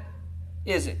bad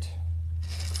is it?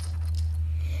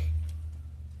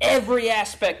 Every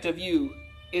aspect of you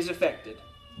is affected.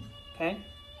 Okay?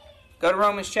 Go to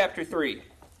Romans chapter 3.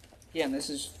 Again, this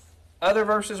is other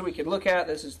verses we could look at.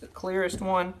 This is the clearest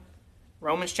one.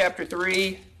 Romans chapter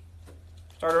 3.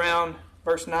 Start around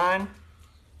verse 9.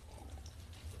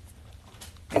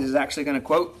 This is actually going to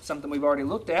quote something we've already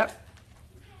looked at.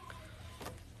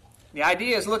 The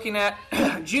idea is looking at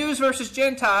Jews versus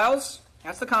Gentiles.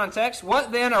 That's the context.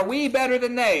 What then, are we better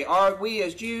than they? Are we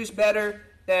as Jews better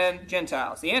than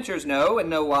Gentiles? The answer is no, and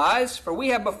no wise. For we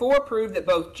have before proved that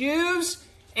both Jews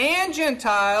and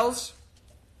Gentiles,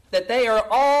 that they are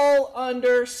all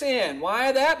under sin.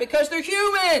 Why that? Because they're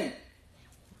human.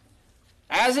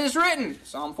 As is written,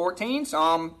 Psalm 14,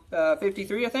 Psalm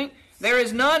 53, I think. There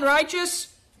is none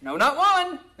righteous, no, not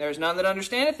one. There is none that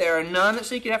understandeth. There are none that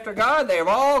seeketh after God. They have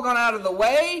all gone out of the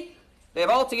way. They have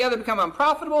altogether become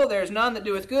unprofitable. There is none that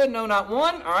doeth good, no, not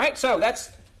one. All right, so that's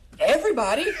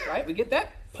everybody, right? We get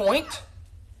that point.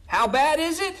 How bad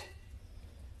is it?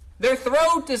 Their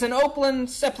throat is an open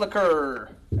sepulchre.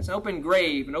 It's an open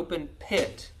grave, an open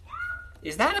pit.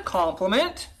 Is that a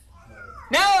compliment?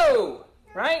 No!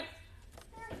 Right?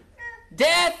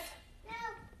 Death,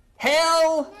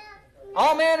 hell,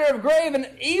 all manner of grave and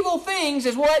evil things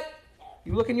is what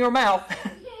you look in your mouth.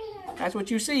 That's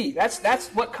what you see. That's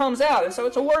what comes out. And so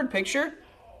it's a word picture.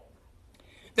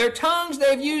 Their tongues,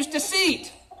 they've used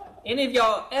deceit. Any of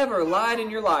y'all ever lied in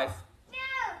your life? No.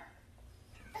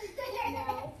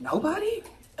 Nobody?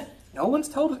 No one's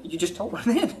told? You just told one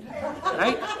then.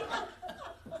 Right?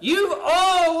 You've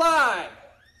all lied.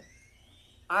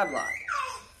 I've lied.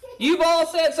 You've all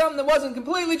said something that wasn't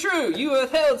completely true. You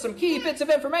withheld some key bits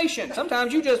of information.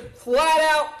 Sometimes you just flat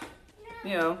out,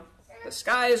 the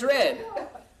sky is red.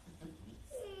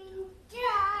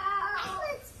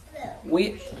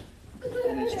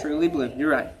 And it's truly blue. You're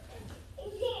right.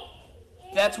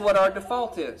 That's what our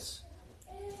default is.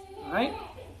 All right?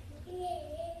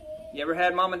 You ever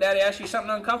had mom and daddy ask you something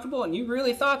uncomfortable and you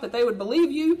really thought that they would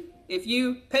believe you if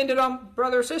you pinned it on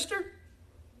brother or sister?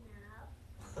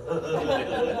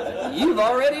 You've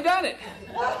already done it.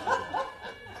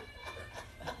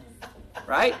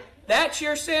 Right? That's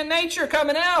your sin nature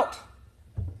coming out.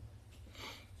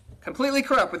 Completely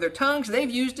corrupt. With their tongues, they've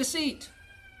used deceit.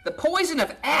 The poison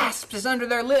of asps is under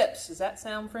their lips. Does that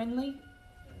sound friendly?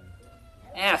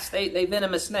 Asps, they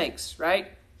venomous snakes, right?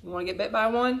 You want to get bit by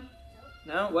one?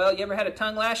 No? Well, you ever had a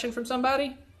tongue lashing from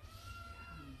somebody?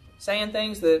 Saying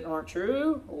things that aren't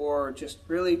true, or just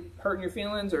really hurting your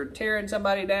feelings, or tearing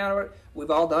somebody down.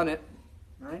 We've all done it,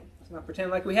 right? Let's not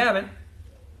pretend like we haven't,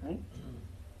 right?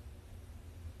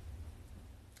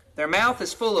 Their mouth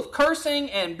is full of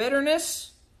cursing and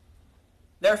bitterness.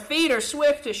 Their feet are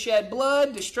swift to shed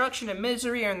blood. Destruction and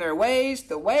misery are in their ways.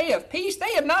 The way of peace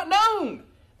they have not known.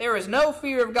 There is no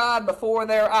fear of God before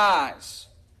their eyes.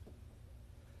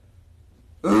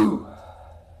 Ooh.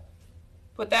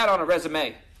 Put that on a resume.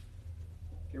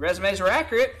 If your resumes were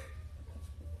accurate,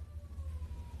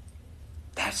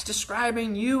 that's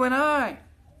describing you and I.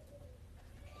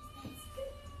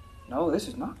 No, this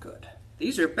is not good.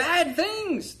 These are bad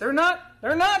things. They're not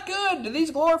good. Do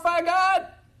these glorify God?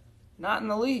 Not in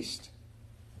the least.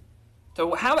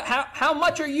 So how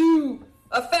much are you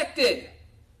affected?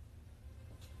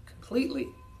 Completely.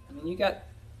 I mean, you got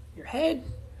your head,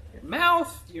 your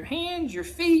mouth, your hands, your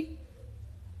feet,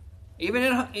 even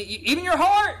your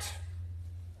heart.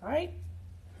 All right?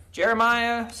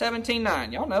 Jeremiah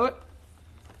 17:9. Y'all know it.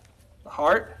 The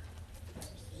heart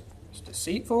is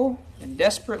deceitful and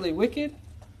desperately wicked.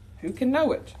 Who can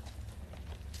know it?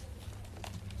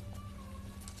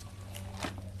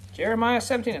 Jeremiah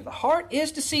 17. The heart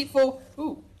is deceitful.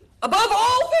 Above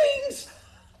all things.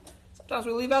 Sometimes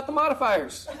we leave out the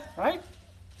modifiers, right?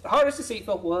 The heart is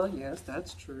deceitful. Well, yes,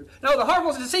 that's true. No, the heart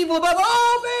was deceitful above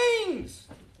all things.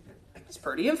 It's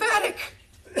pretty emphatic.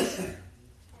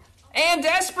 And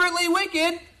desperately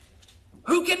wicked.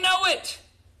 Who can know it?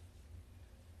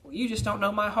 Well, you just don't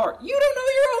know my heart. You don't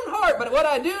know your own heart. But what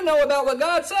I do know about what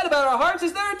God said about our hearts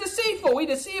is they're deceitful. We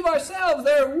deceive ourselves.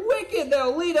 They're wicked.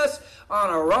 They'll lead us on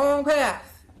a wrong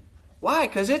path. Why?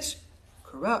 Because it's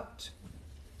corrupt.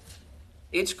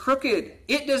 It's crooked.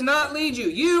 It does not lead you.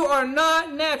 You are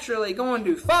not naturally going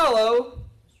to follow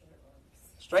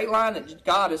the straight line that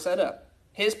God has set up.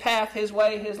 His path, His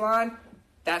way, His line.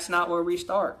 That's not where we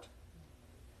start.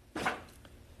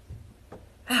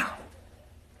 Now,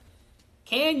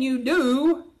 can you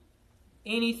do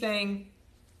anything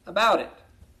about it?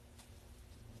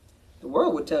 The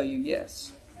world would tell you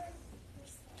yes.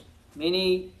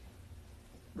 Many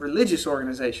religious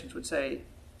organizations would say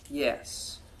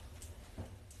yes.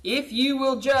 If you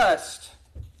will just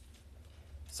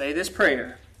say this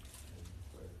prayer,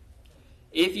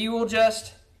 if you will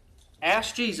just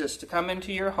ask Jesus to come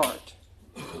into your heart,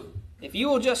 if you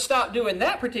will just stop doing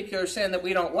that particular sin that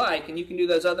we don't like, and you can do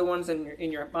those other ones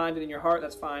in your mind and in your heart,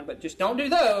 that's fine, but just don't do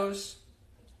those,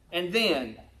 and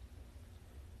then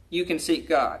you can seek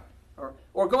God.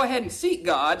 Or go ahead and seek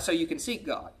God so you can seek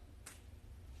God.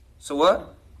 So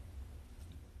what?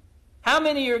 How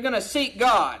many are going to seek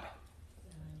God?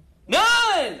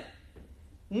 None!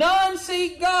 None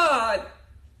seek God.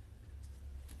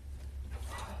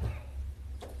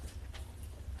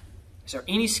 Is there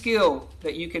any skill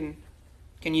that you can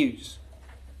use?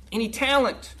 Any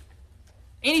talent?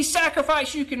 Any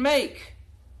sacrifice you can make?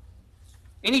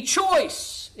 Any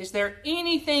choice? Is there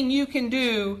anything you can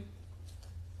do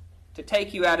to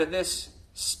take you out of this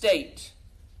state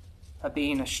of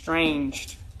being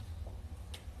estranged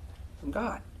from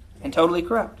God and totally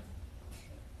corrupt?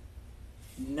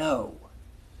 No.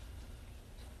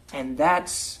 And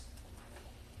that's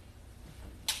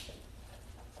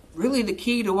really the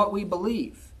key to what we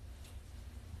believe.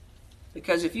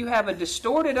 Because if you have a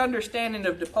distorted understanding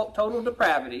of total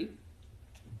depravity,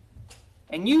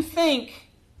 and you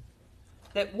think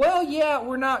that, well, yeah,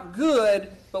 we're not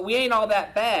good, but we ain't all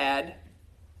that bad,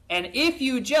 and if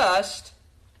you just,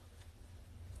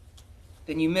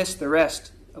 then you miss the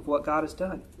rest of what God has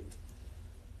done.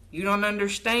 You don't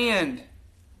understand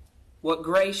what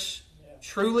grace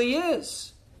truly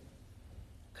is.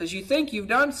 Because you think you've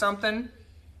done something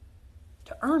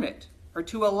to earn it, or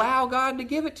to allow God to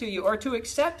give it to you, or to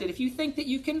accept it. If you think that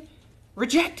you can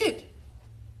reject it,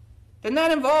 then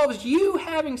that involves you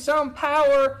having some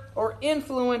power or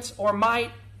influence or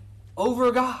might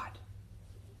over God.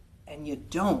 And you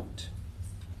don't.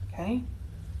 Okay?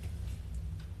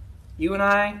 You and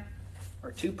I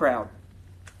are too proud.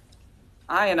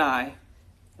 I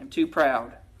am too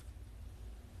proud.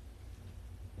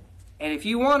 And if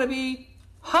you want to be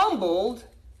humbled,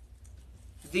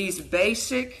 these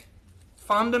basic,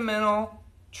 fundamental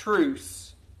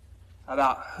truths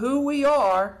about who we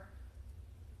are,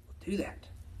 do that.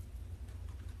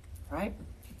 Right?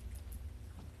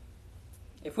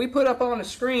 If we put up on a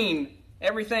screen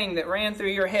everything that ran through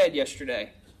your head yesterday,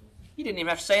 you didn't even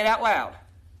have to say it out loud,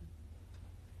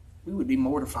 we would be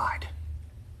mortified.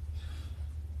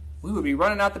 We would be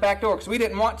running out the back door because we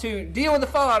didn't want to deal with the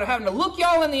fallout of having to look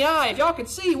y'all in the eye if y'all could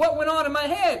see what went on in my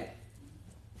head.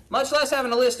 Much less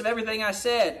having a list of everything I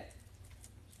said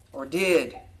or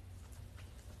did.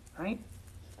 Right?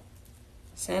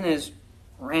 Sin is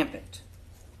rampant.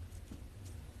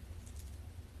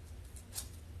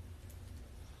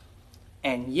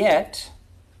 And yet,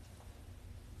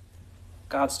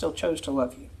 God still chose to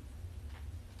love you.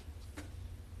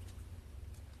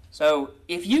 So,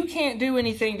 if you can't do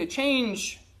anything to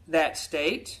change that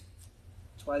state,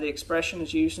 that's why the expression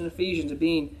is used in Ephesians of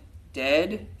being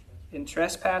dead in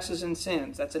trespasses and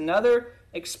sins. That's another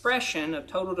expression of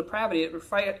total depravity. It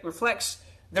reflects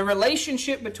the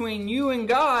relationship between you and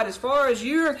God, as far as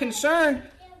you're concerned,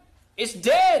 it's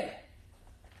dead.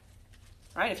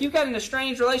 Right? If you've got an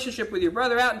estranged relationship with your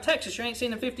brother out in Texas, you ain't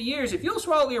seen in 50 years, if you'll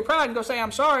swallow your pride and go say,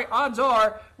 I'm sorry, odds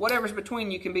are whatever's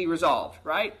between you can be resolved.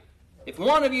 Right? If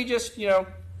one of you just,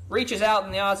 reaches out,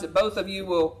 then the odds that both of you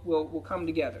will come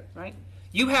together. Right?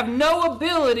 You have no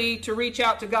ability to reach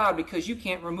out to God because you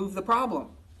can't remove the problem.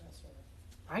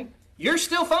 Right? You're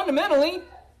still fundamentally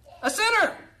a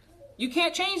sinner. You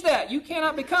can't change that. You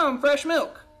cannot become fresh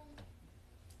milk.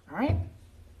 All right?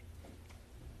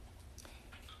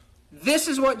 This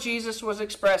is what Jesus was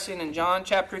expressing in John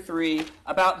chapter 3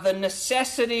 about the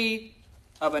necessity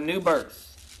of a new birth.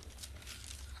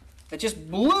 That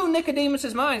just blew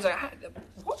Nicodemus' mind. He's like,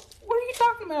 what are you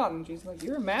talking about? And Jesus is like,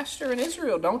 you're a master in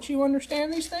Israel. Don't you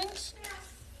understand these things?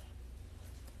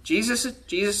 Jesus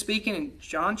speaking in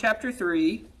John chapter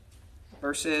 3,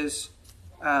 verses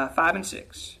 5 and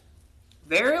 6.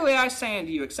 Verily I say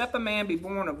unto you, except a man be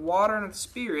born of water and of the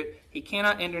Spirit, he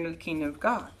cannot enter into the kingdom of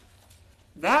God.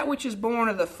 That which is born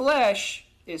of the flesh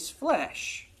is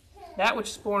flesh. That which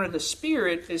is born of the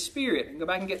Spirit is spirit. And go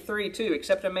back and get 3 too.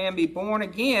 Except a man be born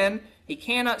again, he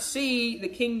cannot see the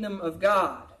kingdom of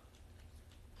God.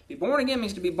 To be born again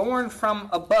means to be born from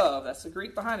above. That's the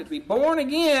Greek behind it. To be born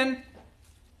again,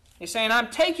 he's saying, I'm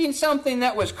taking something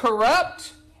that was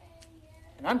corrupt,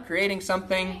 and I'm creating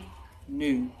something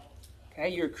new. Okay,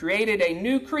 you're created a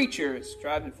new creature. It's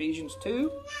described in Ephesians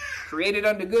 2. Created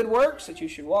unto good works, that you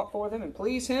should walk for them and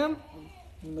please Him.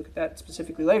 We'll look at that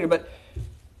specifically later. But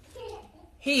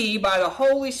He, by the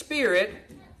Holy Spirit,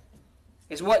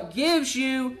 is what gives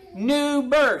you new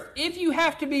birth. If you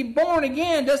have to be born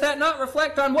again, does that not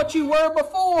reflect on what you were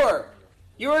before?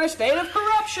 You were in a state of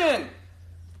corruption.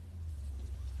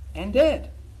 And dead.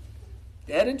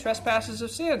 Dead in trespasses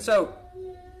of sin. So,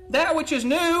 that which is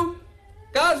new,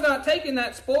 God's not taking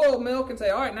that spoiled milk and say,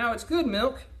 all right, now it's good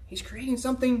milk. He's creating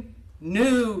something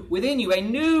new within you, a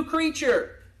new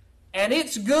creature. And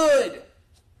it's good.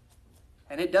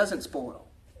 And it doesn't spoil.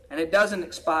 And it doesn't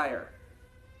expire.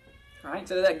 Right?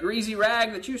 Instead of that greasy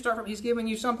rag that you start from, He's giving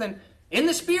you something in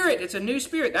the Spirit. It's a new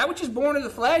spirit. That which is born of the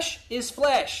flesh is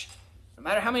flesh. No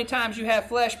matter how many times you have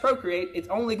flesh procreate, it's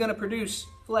only going to produce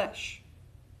flesh.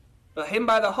 But Him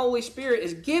by the Holy Spirit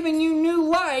is giving you new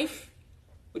life,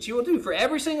 which He will do for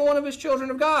every single one of His children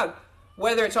of God.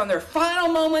 Whether it's on their final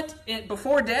moment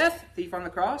before death, thief on the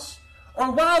cross, or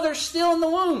while they're still in the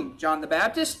womb, John the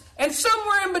Baptist, and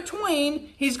somewhere in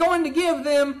between, He's going to give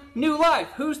them new life.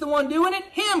 Who's the one doing it?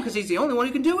 Him, because He's the only one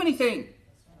who can do anything.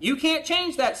 You can't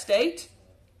change that state.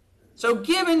 So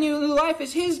giving you new life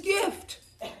is His gift.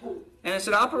 And it's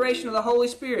an operation of the Holy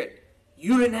Spirit.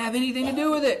 You didn't have anything to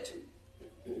do with it.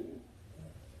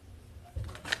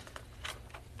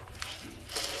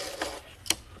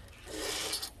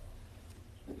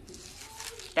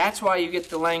 That's why you get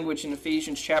the language in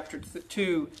Ephesians chapter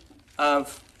 2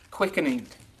 of quickening.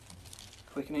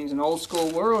 Quickening is an old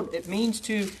school word. It means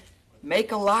to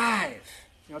make alive.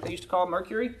 You know what they used to call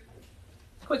mercury?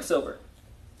 Quicksilver.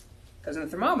 Because in a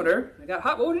thermometer, it got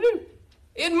hot. What would it do?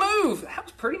 It'd move. That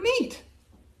was pretty neat.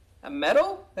 A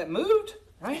metal that moved,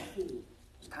 right?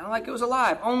 It's kind of like it was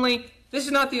alive. Only this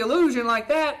is not the illusion like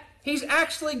that. He's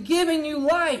actually giving you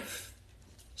life.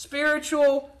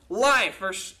 Spiritual life.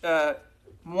 Verse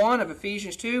 1 of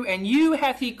Ephesians 2, and you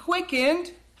hath He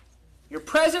quickened. You're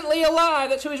presently alive.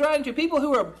 That's who He's writing to. People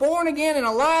who are born again and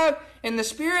alive in the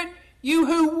Spirit. You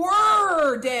who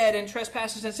were dead in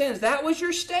trespasses and sins. That was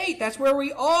your state. That's where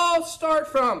we all start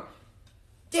from.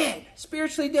 Dead.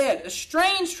 Spiritually dead.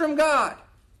 Estranged from God.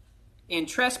 In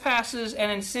trespasses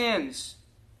and in sins.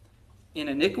 In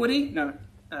iniquity.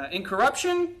 In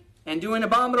corruption. And doing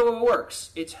abominable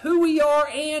works. It's who we are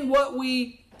and what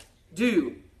we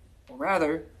do. Or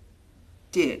rather,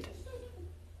 did.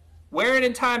 Wherein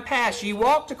in time past you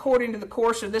walked according to the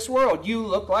course of this world. You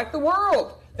look like the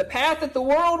world. The path that the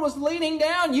world was leading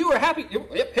down, you were happy.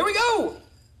 Yep, here we go.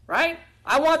 Right?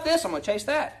 I want this. I'm going to chase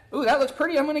that. Ooh, that looks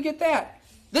pretty. I'm going to get that.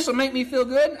 This will make me feel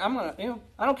good. I'm going to,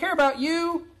 I don't care about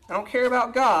you. I don't care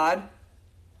about God.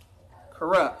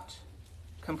 Corrupt.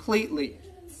 Completely.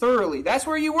 Thoroughly. That's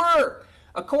where you were.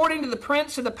 According to the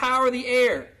prince of the power of the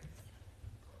air.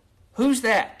 Who's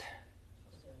that?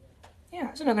 Yeah,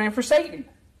 that's another name for Satan.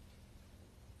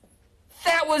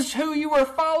 That was who you were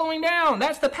following down.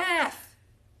 That's the path.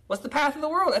 What's the path of the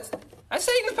world? That's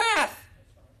Satan's path.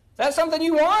 Is that something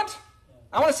you want?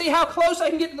 I want to see how close I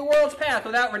can get to the world's path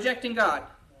without rejecting God.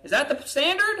 Is that the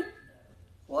standard?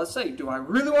 Well, let's say, do I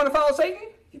really want to follow Satan?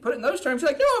 If you put it in those terms,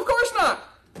 you're like, no, of course not.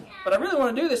 But I really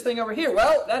want to do this thing over here.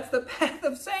 Well, that's the path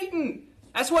of Satan.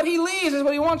 That's what he leaves, is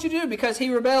what he wants you to do, because he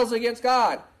rebels against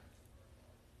God.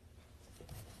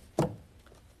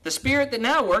 The spirit that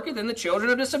now worketh in the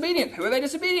children of disobedience. Who are they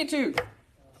disobedient to?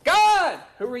 God!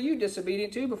 Who were you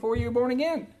disobedient to before you were born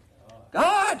again?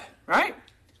 God! Right?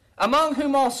 Among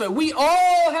whom also we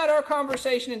all had our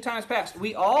conversation in times past.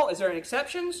 We all? Is there any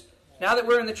exceptions? Now that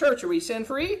we're in the church, are we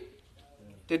sin-free?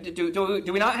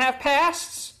 Do we not have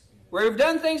pasts where we've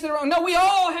done things that are wrong? No, we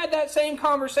all had that same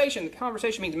conversation. The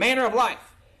conversation means manner of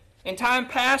life. In time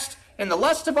past, in the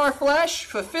lust of our flesh,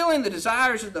 fulfilling the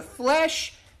desires of the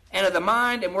flesh and of the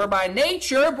mind, and were by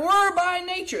nature,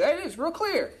 that is real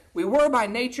clear, we were by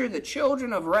nature the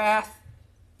children of wrath,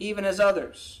 even as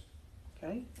others.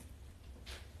 Okay?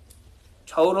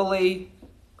 Totally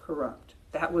corrupt.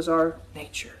 That was our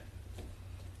nature.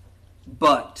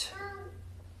 But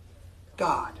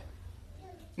God.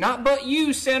 Not but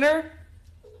you, sinner.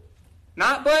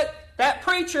 Not but that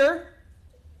preacher.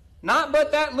 Not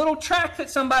but that little tract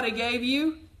that somebody gave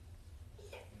you.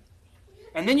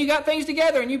 And then you got things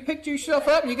together and you picked yourself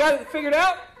up and you got it figured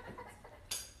out.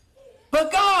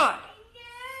 But God,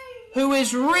 who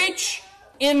is rich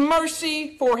in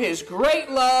mercy for His great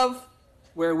love,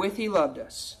 wherewith He loved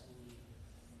us.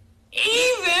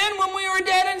 Even when we were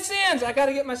dead in sins. I got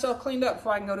to get myself cleaned up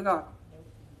before I can go to God.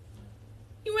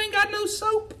 You ain't got no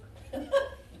soap.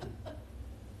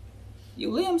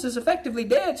 Your limbs is effectively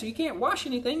dead, so you can't wash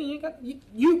anything.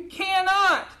 You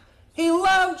cannot. He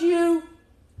loved you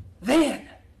then.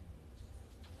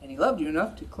 And He loved you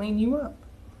enough to clean you up.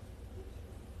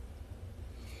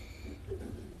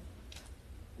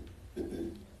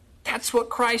 That's what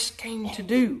Christ came to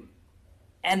do.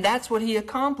 And that's what He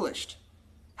accomplished.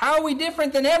 How are we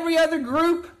different than every other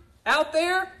group out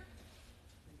there?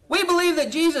 We believe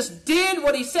that Jesus did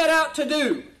what He set out to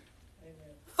do.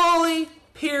 Fully,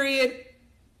 period.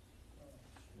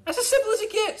 That's as simple as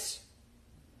it gets.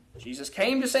 Jesus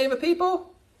came to save a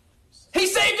people. He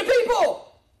saved a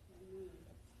people.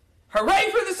 Hooray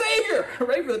for the Savior.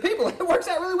 Hooray for the people. It works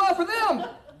out really well for them.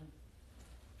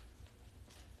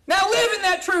 Now live in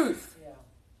that truth.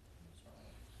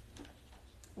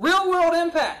 Real world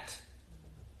impact.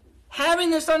 Having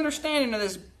this understanding of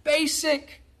this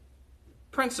basic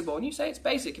principle. And you say it's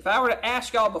basic. If I were to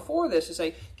ask y'all before this to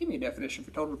say, give me a definition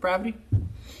for total depravity.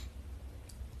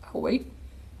 I'll wait.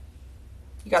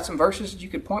 You got some verses that you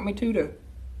could point me to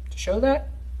show that?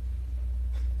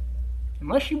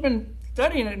 Unless you've been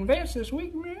studying it in advance this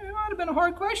week, it might have been a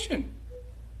hard question.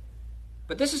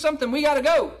 But this is something we got to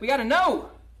go. We got to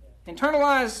know,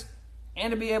 internalize,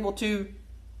 and to be able to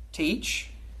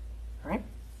teach. Right?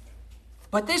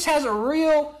 But this has a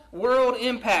real world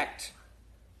impact.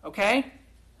 Okay?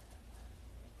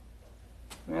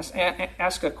 Let's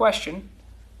ask a question.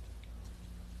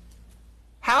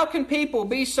 How can people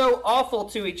be so awful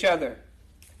to each other?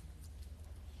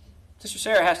 Sister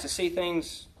Sarah has to see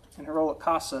things in her role at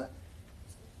CASA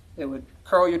that would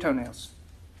curl your toenails.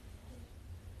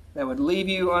 That would leave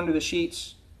you under the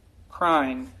sheets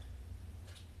crying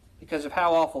because of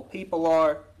how awful people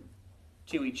are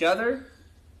to each other,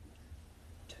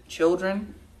 to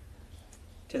children,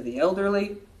 to the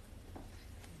elderly.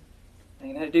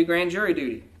 Ain't had to do grand jury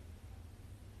duty.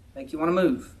 Make you want to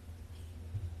move.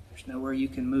 There's nowhere you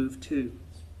can move to.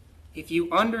 If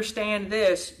you understand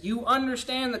this, you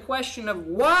understand the question of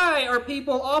why are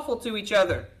people awful to each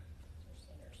other?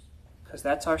 Because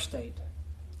that's our state.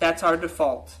 That's our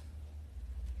default.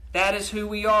 That is who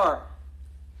we are.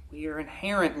 We are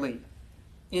inherently,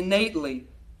 innately,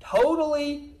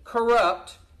 totally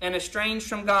corrupt and estranged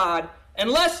from God,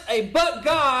 unless a but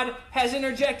God has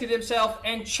interjected Himself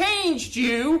and changed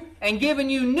you and given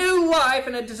you new life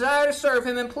and a desire to serve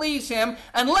Him and please Him.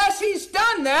 Unless He's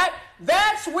done that,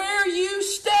 that's where you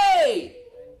stay.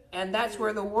 And that's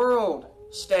where the world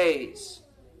stays.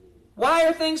 Why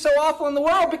are things so awful in the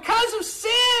world? Because of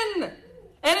sin.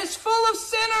 And it's full of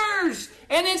sinners.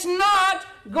 And it's not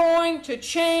going to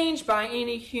change by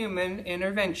any human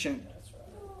intervention.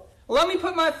 Well, let me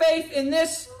put my faith in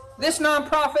this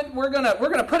nonprofit. We're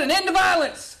gonna put an end to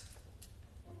violence.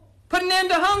 Put an end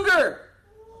to hunger.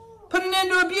 Put an end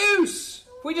to abuse.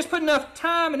 If we just put enough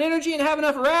time and energy and have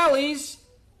enough rallies,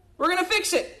 we're going to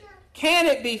fix it. Can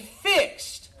it be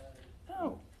fixed?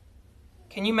 No.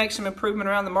 Can you make some improvement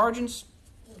around the margins?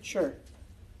 Sure.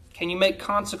 Can you make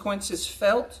consequences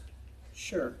felt?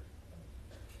 Sure.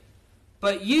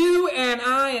 But you and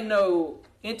I and no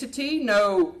entity,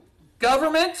 no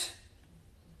government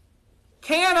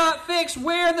cannot fix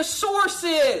where the source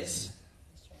is.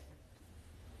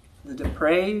 The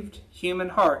depraved human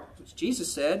heart, which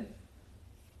Jesus said,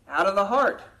 out of the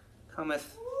heart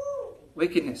cometh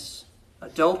wickedness,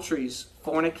 adulteries,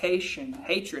 fornication,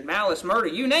 hatred, malice, murder,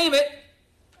 you name it.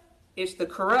 It's the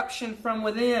corruption from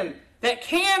within that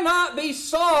cannot be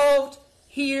solved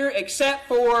here except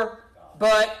for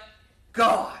but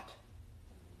God.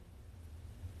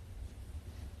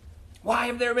 Why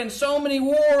have there been so many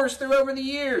wars through over the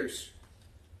years?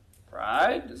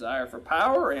 Pride, desire for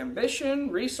power,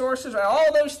 ambition, resources,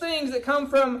 all those things that come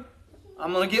from,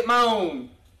 I'm going to get my own.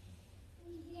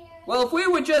 Well, if we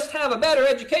would just have a better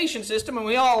education system and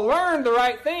we all learned the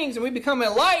right things and we become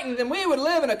enlightened, then we would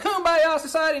live in a kumbaya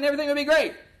society and everything would be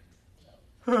great.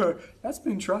 That's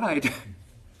been tried.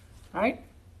 Right?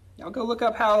 Y'all go look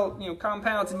up how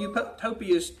compounds and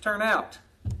utopias turn out.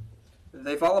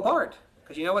 They fall apart.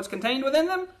 Because you know what's contained within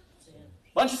them?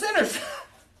 A bunch of sinners.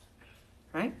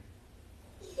 Right?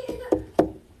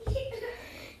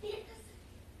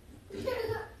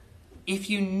 If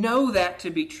you know that to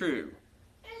be true,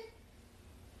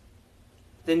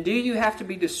 then do you have to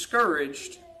be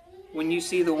discouraged when you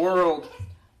see the world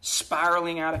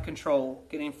spiraling out of control,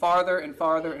 getting farther and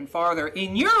farther and farther,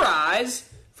 in your eyes,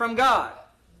 from God?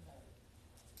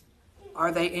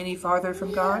 Are they any farther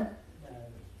from God?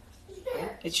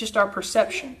 It's just our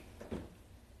perception.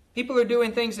 People are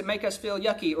doing things that make us feel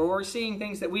yucky, or we're seeing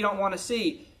things that we don't want to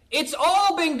see. It's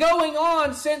all been going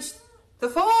on since the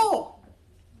fall.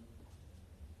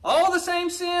 All the same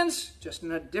sins, just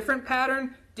in a different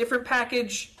pattern, different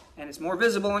package, and it's more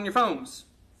visible on your phones.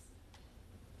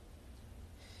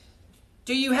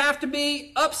 Do you have to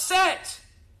be upset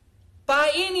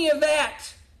by any of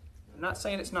that? I'm not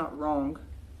saying it's not wrong.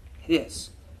 It is.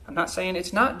 I'm not saying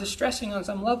it's not distressing on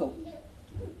some level.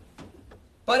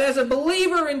 But as a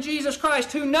believer in Jesus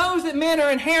Christ who knows that men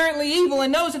are inherently evil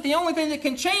and knows that the only thing that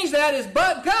can change that is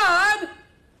but God,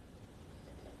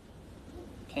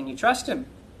 can you trust Him?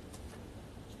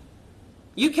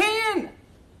 You can.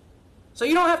 So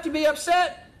you don't have to be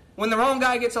upset when the wrong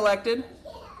guy gets elected,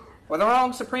 or the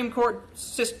wrong Supreme Court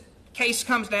case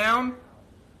comes down,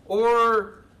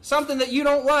 or something that you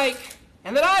don't like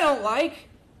and that I don't like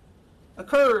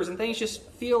occurs and things just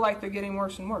feel like they're getting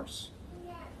worse and worse.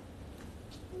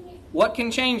 What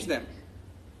can change them?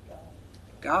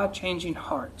 God changing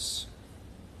hearts.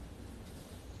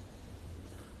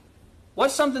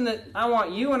 What's something that I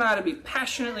want you and I to be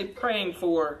passionately praying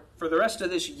for the rest of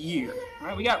this year?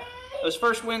 Right? We got those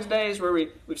first Wednesdays where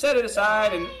we've set it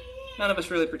aside and none of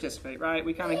us really participate, right?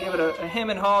 We kind of give it a hem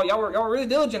and haw. Y'all were really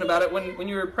diligent about it when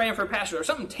you were praying for a pastor, or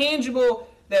something tangible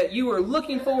that you were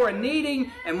looking for and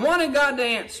needing and wanted God to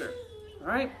answer. All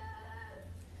right?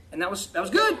 And that was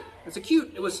good. It was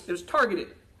acute. It was targeted.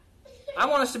 I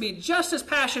want us to be just as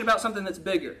passionate about something that's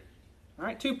bigger. All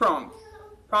right? Two-pronged.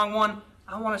 Prong one,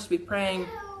 I want us to be praying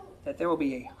that there will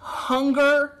be a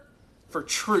hunger for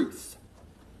truth.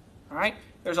 All right?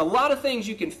 There's a lot of things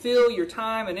you can fill your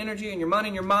time and energy and your money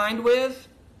and your mind with,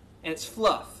 and it's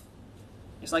fluff.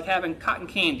 It's like having cotton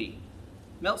candy.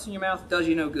 Melts in your mouth, does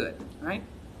you no good. Right?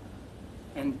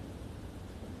 And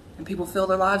people fill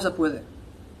their lives up with it.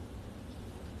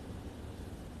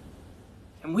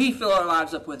 And we fill our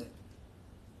lives up with it.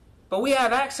 But we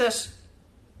have access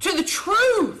to the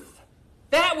truth.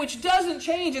 That which doesn't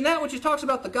change, and that which talks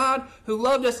about the God who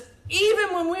loved us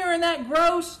even when we were in that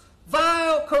gross,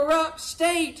 vile, corrupt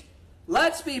state.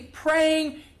 Let's be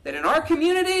praying that in our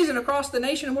communities and across the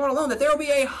nation and world alone, that there will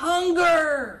be a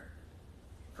hunger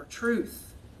for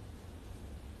truth.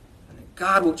 And that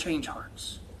God will change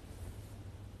hearts.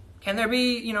 Can there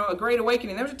be, a great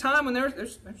awakening? There's a time when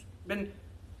there's been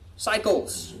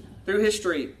cycles through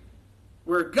history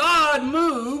where God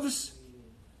moves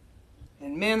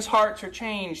and men's hearts are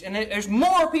changed. And there's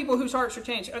more people whose hearts are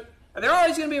changed. Are there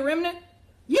always going to be a remnant?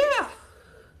 Yeah.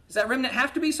 Does that remnant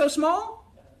have to be so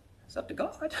small? It's up to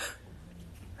God.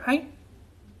 Right?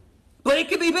 But it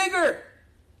could be bigger.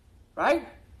 Right?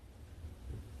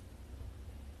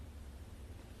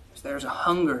 Because there's a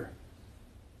hunger.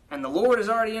 And the Lord has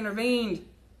already intervened.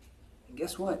 And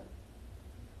guess what?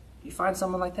 You find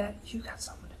someone like that, you got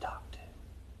someone to talk to.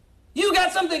 You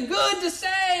got something good to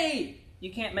say.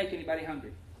 You can't make anybody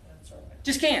hungry. That's right.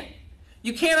 Just can't.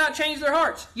 You cannot change their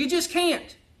hearts. You just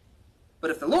can't.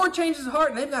 But if the Lord changes the heart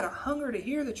and they've got a hunger to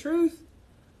hear the truth,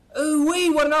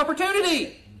 ooh-wee, what an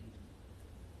opportunity.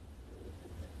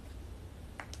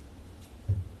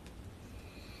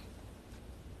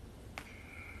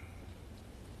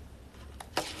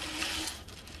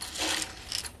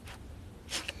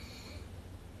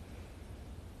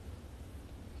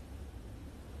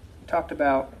 We talked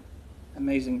about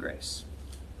amazing grace.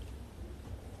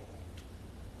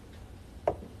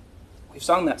 We've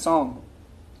sung that song.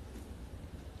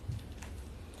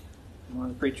 One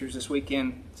of the preachers this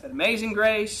weekend said, amazing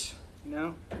grace,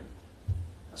 how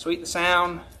sweet the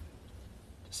sound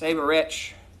to save a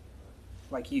wretch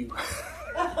like you.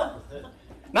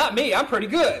 Not me, I'm pretty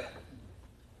good.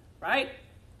 Right?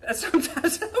 That's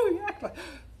sometimes how we act like.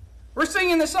 We're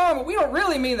singing the song, but we don't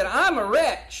really mean that I'm a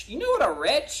wretch. You know what a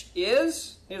wretch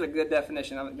is? Here's a good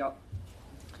definition of it, y'all.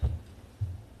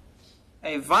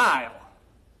 A vile,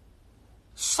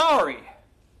 sorry,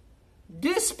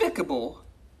 despicable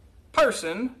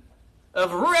person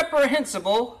of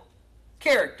reprehensible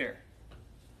character.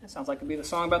 That sounds like it'd be the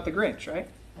song about the Grinch, right?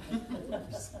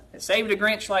 It saved a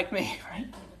Grinch like me, right?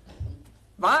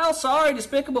 Vile, sorry,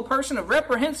 despicable person of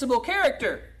reprehensible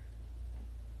character.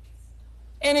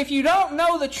 And if you don't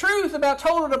know the truth about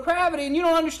total depravity and you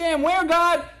don't understand where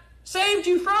God saved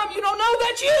you from, you don't know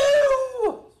that's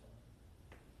you.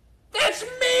 That's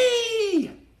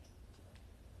me.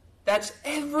 That's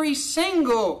every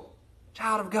single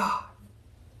child of God.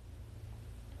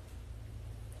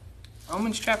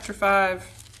 Romans chapter 5,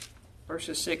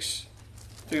 verses 6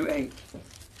 through 8.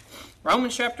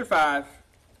 Romans chapter 5.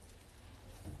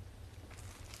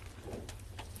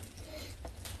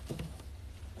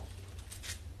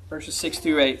 Verses 6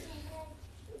 through 8.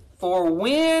 For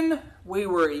when we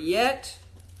were yet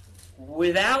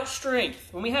without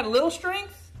strength, when we had little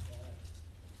strength,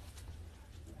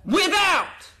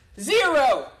 without,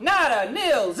 zero, nada,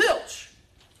 nil, zilch,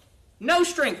 no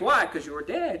strength. Why? Because you were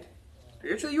dead.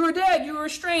 Spiritually you were dead. You were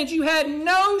estranged. You had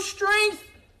no strength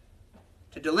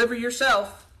to deliver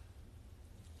yourself.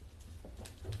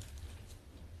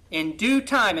 In due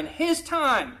time, in His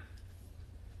time,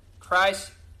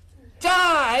 Christ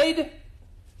died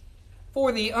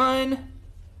for the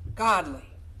ungodly.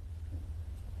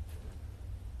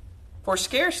 For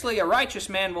scarcely a righteous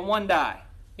man will one die,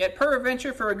 yet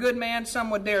peradventure for a good man some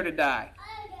would dare to die.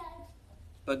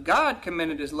 But God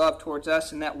commended His love towards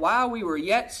us, in that while we were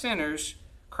yet sinners,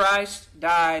 Christ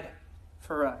died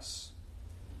for us.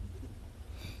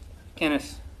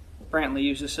 Kenneth Brantley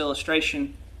used this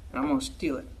illustration, and I'm going to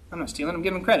steal it. I'm not stealing, I'm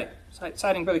giving him credit.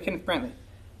 Citing Brother Kenneth Brantley.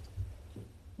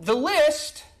 The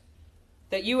list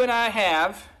that you and I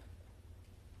have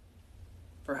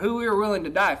for who we are willing to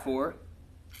die for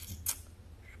is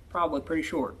probably pretty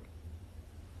short.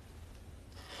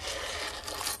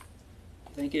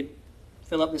 You think it'd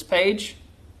fill up this page?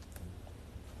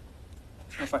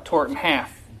 Or if I tore it in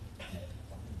half?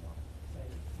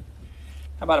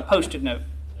 How about a post-it note?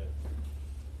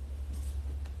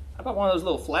 How about one of those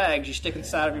little flags you stick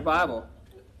inside of your Bible?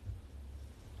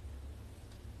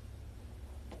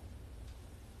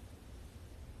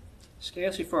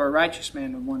 Scarcely for a righteous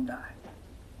man would one die.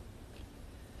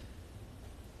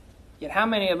 Yet how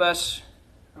many of us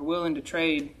are willing to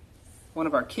trade one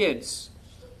of our kids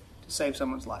to save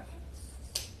someone's life?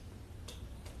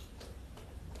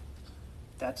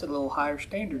 That's a little higher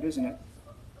standard, isn't it?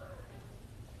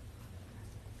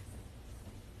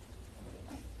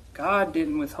 God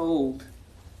didn't withhold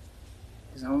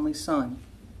His only Son.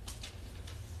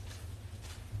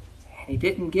 And He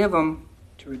didn't give Him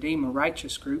to redeem a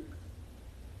righteous group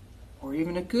or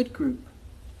even a good group,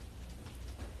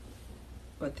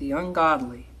 but the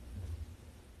ungodly,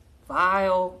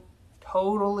 vile,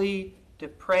 totally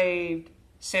depraved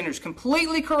sinners,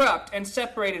 completely corrupt and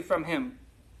separated from Him.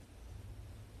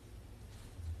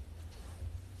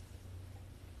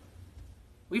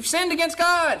 We've sinned against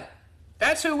God.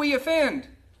 That's who we offend.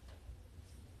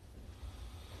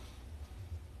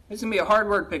 This is going to be a hard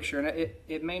word picture, and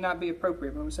it may not be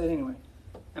appropriate, but I'm going to say it anyway.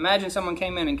 Imagine someone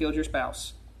came in and killed your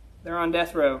spouse. They're on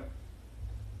death row.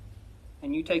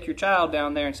 And you take your child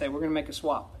down there and say, we're going to make a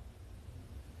swap.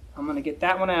 I'm going to get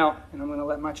that one out, and I'm going to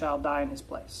let my child die in his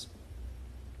place.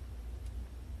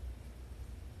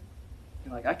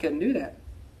 You're like, I couldn't do that.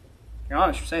 If you're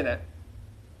honest, you say that.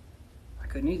 I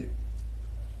couldn't either.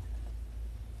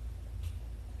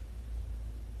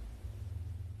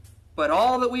 But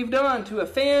all that we've done to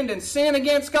offend and sin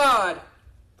against God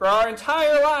for our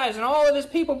entire lives and all of His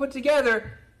people put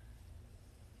together,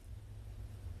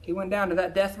 He went down to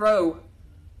that death row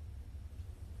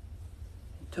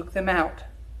and took them out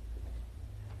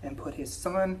and put His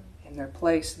Son in their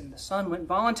place. And the Son went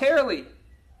voluntarily,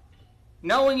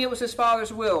 knowing it was His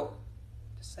Father's will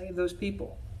to save those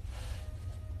people.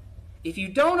 If you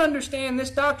don't understand this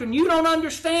doctrine, you don't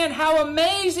understand how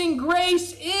amazing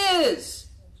grace is.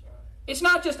 It's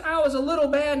not just, I was a little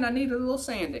bad and I needed a little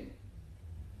sanding.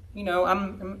 You know,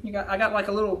 I got like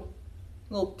a little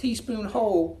teaspoon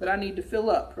hole that I need to fill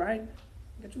up, right?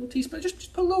 Get your little teaspoon.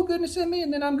 Just put a little goodness in me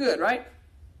and then I'm good, right?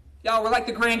 Y'all, we're like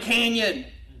the Grand Canyon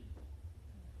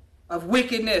of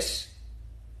wickedness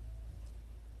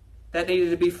that needed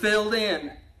to be filled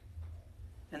in.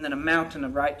 And then a mountain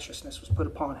of righteousness was put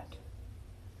upon it.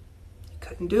 You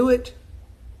couldn't do it.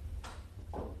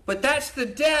 But that's the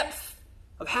depth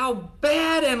of how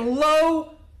bad and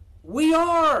low we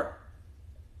are.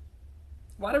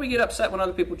 Why do we get upset when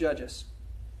other people judge us?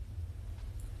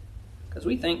 Because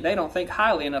we think they don't think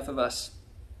highly enough of us.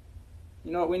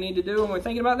 You know what we need to do when we're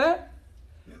thinking about that?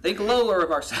 Think lower of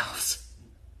ourselves.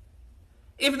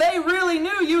 If they really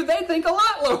knew you, they'd think a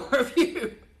lot lower of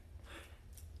you.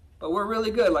 But we're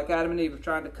really good, like Adam and Eve, of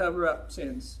trying to cover up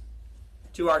sins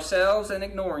to ourselves and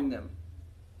ignoring them.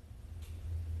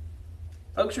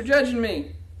 Folks are judging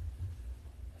me.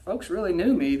 If folks really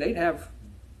knew me, they'd have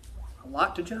a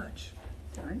lot to judge.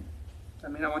 Right? I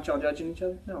mean, I want y'all judging each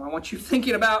other. No, I want you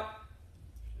thinking about,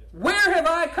 where have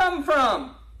I come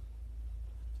from?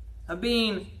 Of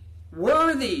being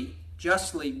worthy,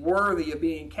 justly worthy of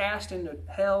being cast into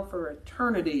hell for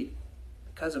eternity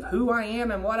because of who I am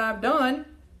and what I've done.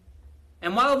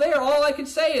 And while there, all I could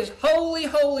say is, holy,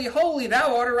 holy, holy,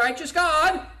 thou art a righteous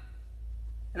God.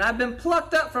 And I've been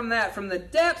plucked up from that, from the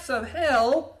depths of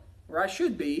hell, where I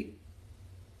should be,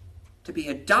 to be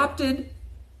adopted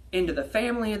into the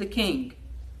family of the King.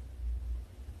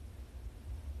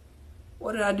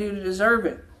 What did I do to deserve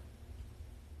it?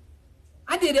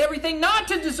 I did everything not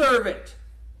to deserve it.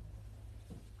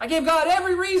 I gave God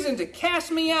every reason to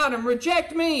cast me out and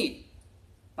reject me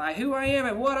by who I am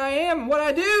and what I am and what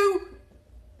I do.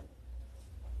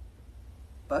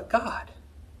 But God,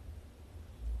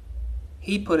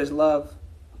 He put His love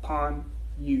upon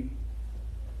you,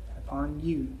 and upon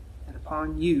you, and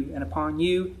upon you, and upon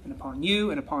you, and upon you,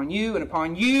 and upon you, and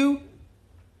upon you,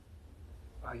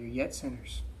 while you're yet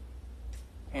sinners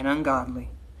and ungodly,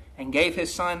 and gave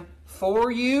His Son for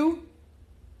you,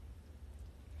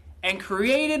 and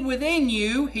created within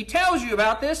you. He tells you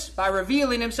about this by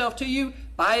revealing Himself to you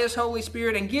by His Holy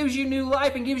Spirit, and gives you new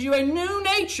life and gives you a new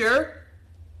nature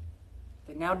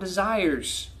that now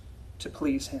desires to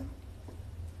please Him.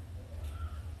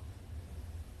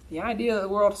 The idea that the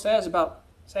world says about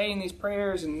saying these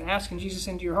prayers and asking Jesus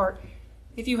into your heart,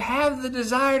 if you have the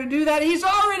desire to do that, He's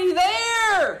already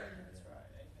there.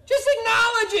 Just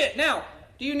acknowledge it. Now,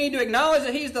 do you need to acknowledge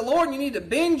that He's the Lord and you need to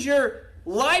bend your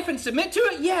life and submit to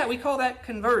it? Yeah, we call that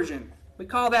conversion. We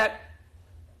call that,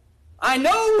 I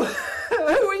know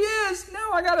who He is.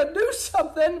 Now I got to do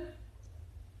something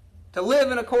to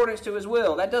live in accordance to His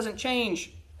will. That doesn't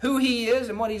change who He is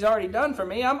and what He's already done for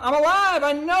me. I'm alive.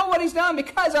 I know what He's done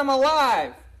because I'm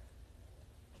alive.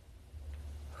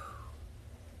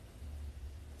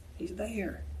 He's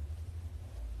there.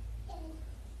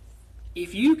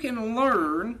 If you can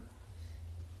learn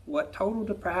what total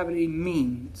depravity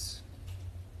means,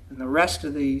 and the rest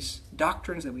of these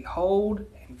doctrines that we hold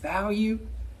and value,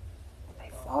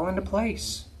 they fall into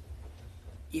place.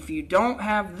 If you don't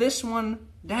have this one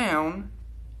down,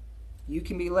 you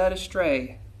can be led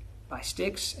astray by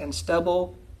sticks and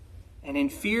stubble and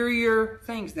inferior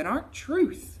things that aren't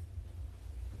truth,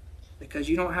 because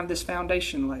you don't have this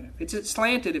foundation laid. It's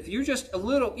slanted. If you're just a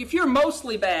little, if you're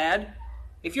mostly bad,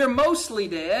 if you're mostly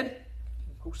dead,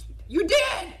 you're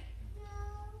dead.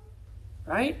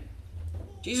 Right?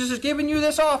 Jesus has given you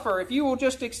this offer. If you will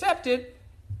just accept it,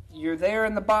 you're there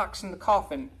in the box in the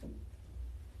coffin.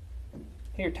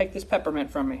 Here, take this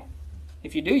peppermint from me.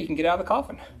 If you do, you can get out of the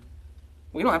coffin.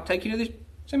 We don't have to take you to the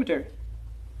cemetery.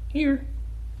 Here.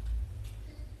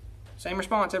 Same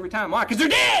response every time. Why? Because they're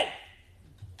dead!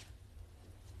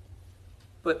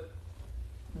 But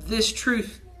this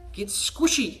truth gets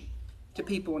squishy to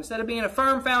people. Instead of being a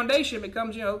firm foundation, it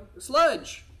becomes,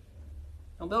 sludge.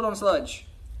 Don't build on sludge.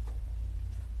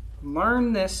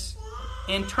 Learn this,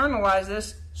 internalize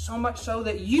this, so much so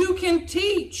that you can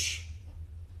teach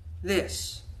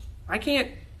this. I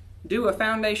can't do a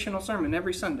foundational sermon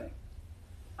every Sunday.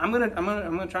 I'm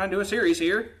gonna try and do a series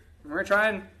here. We're gonna try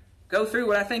and go through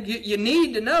what I think you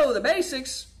need to know, the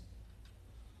basics.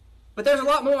 But there's a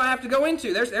lot more I have to go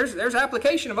into. There's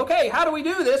application of, okay, how do we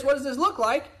do this? What does this look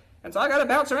like? And so I got to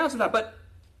bounce around sometimes. But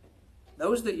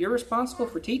those that you're responsible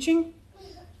for teaching,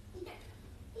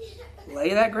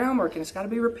 lay that groundwork, and it's got to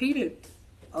be repeated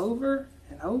over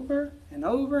and over and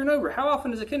over and over. How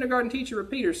often does a kindergarten teacher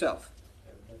repeat herself?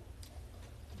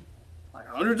 Like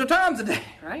hundreds of times a day,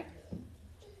 right?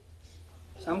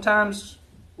 Sometimes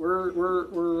we're a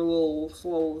little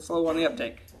slow on the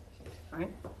uptake,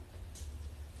 right?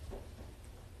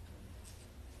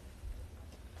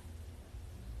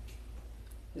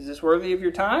 Is this worthy of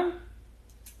your time?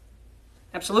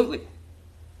 Absolutely.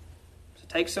 Does it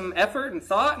take some effort and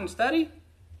thought and study?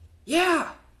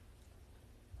 Yeah.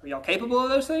 Are y'all capable of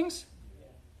those things?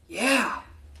 Yeah.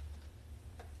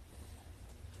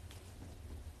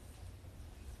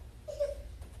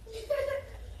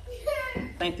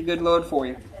 Thank the good Lord for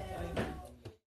you.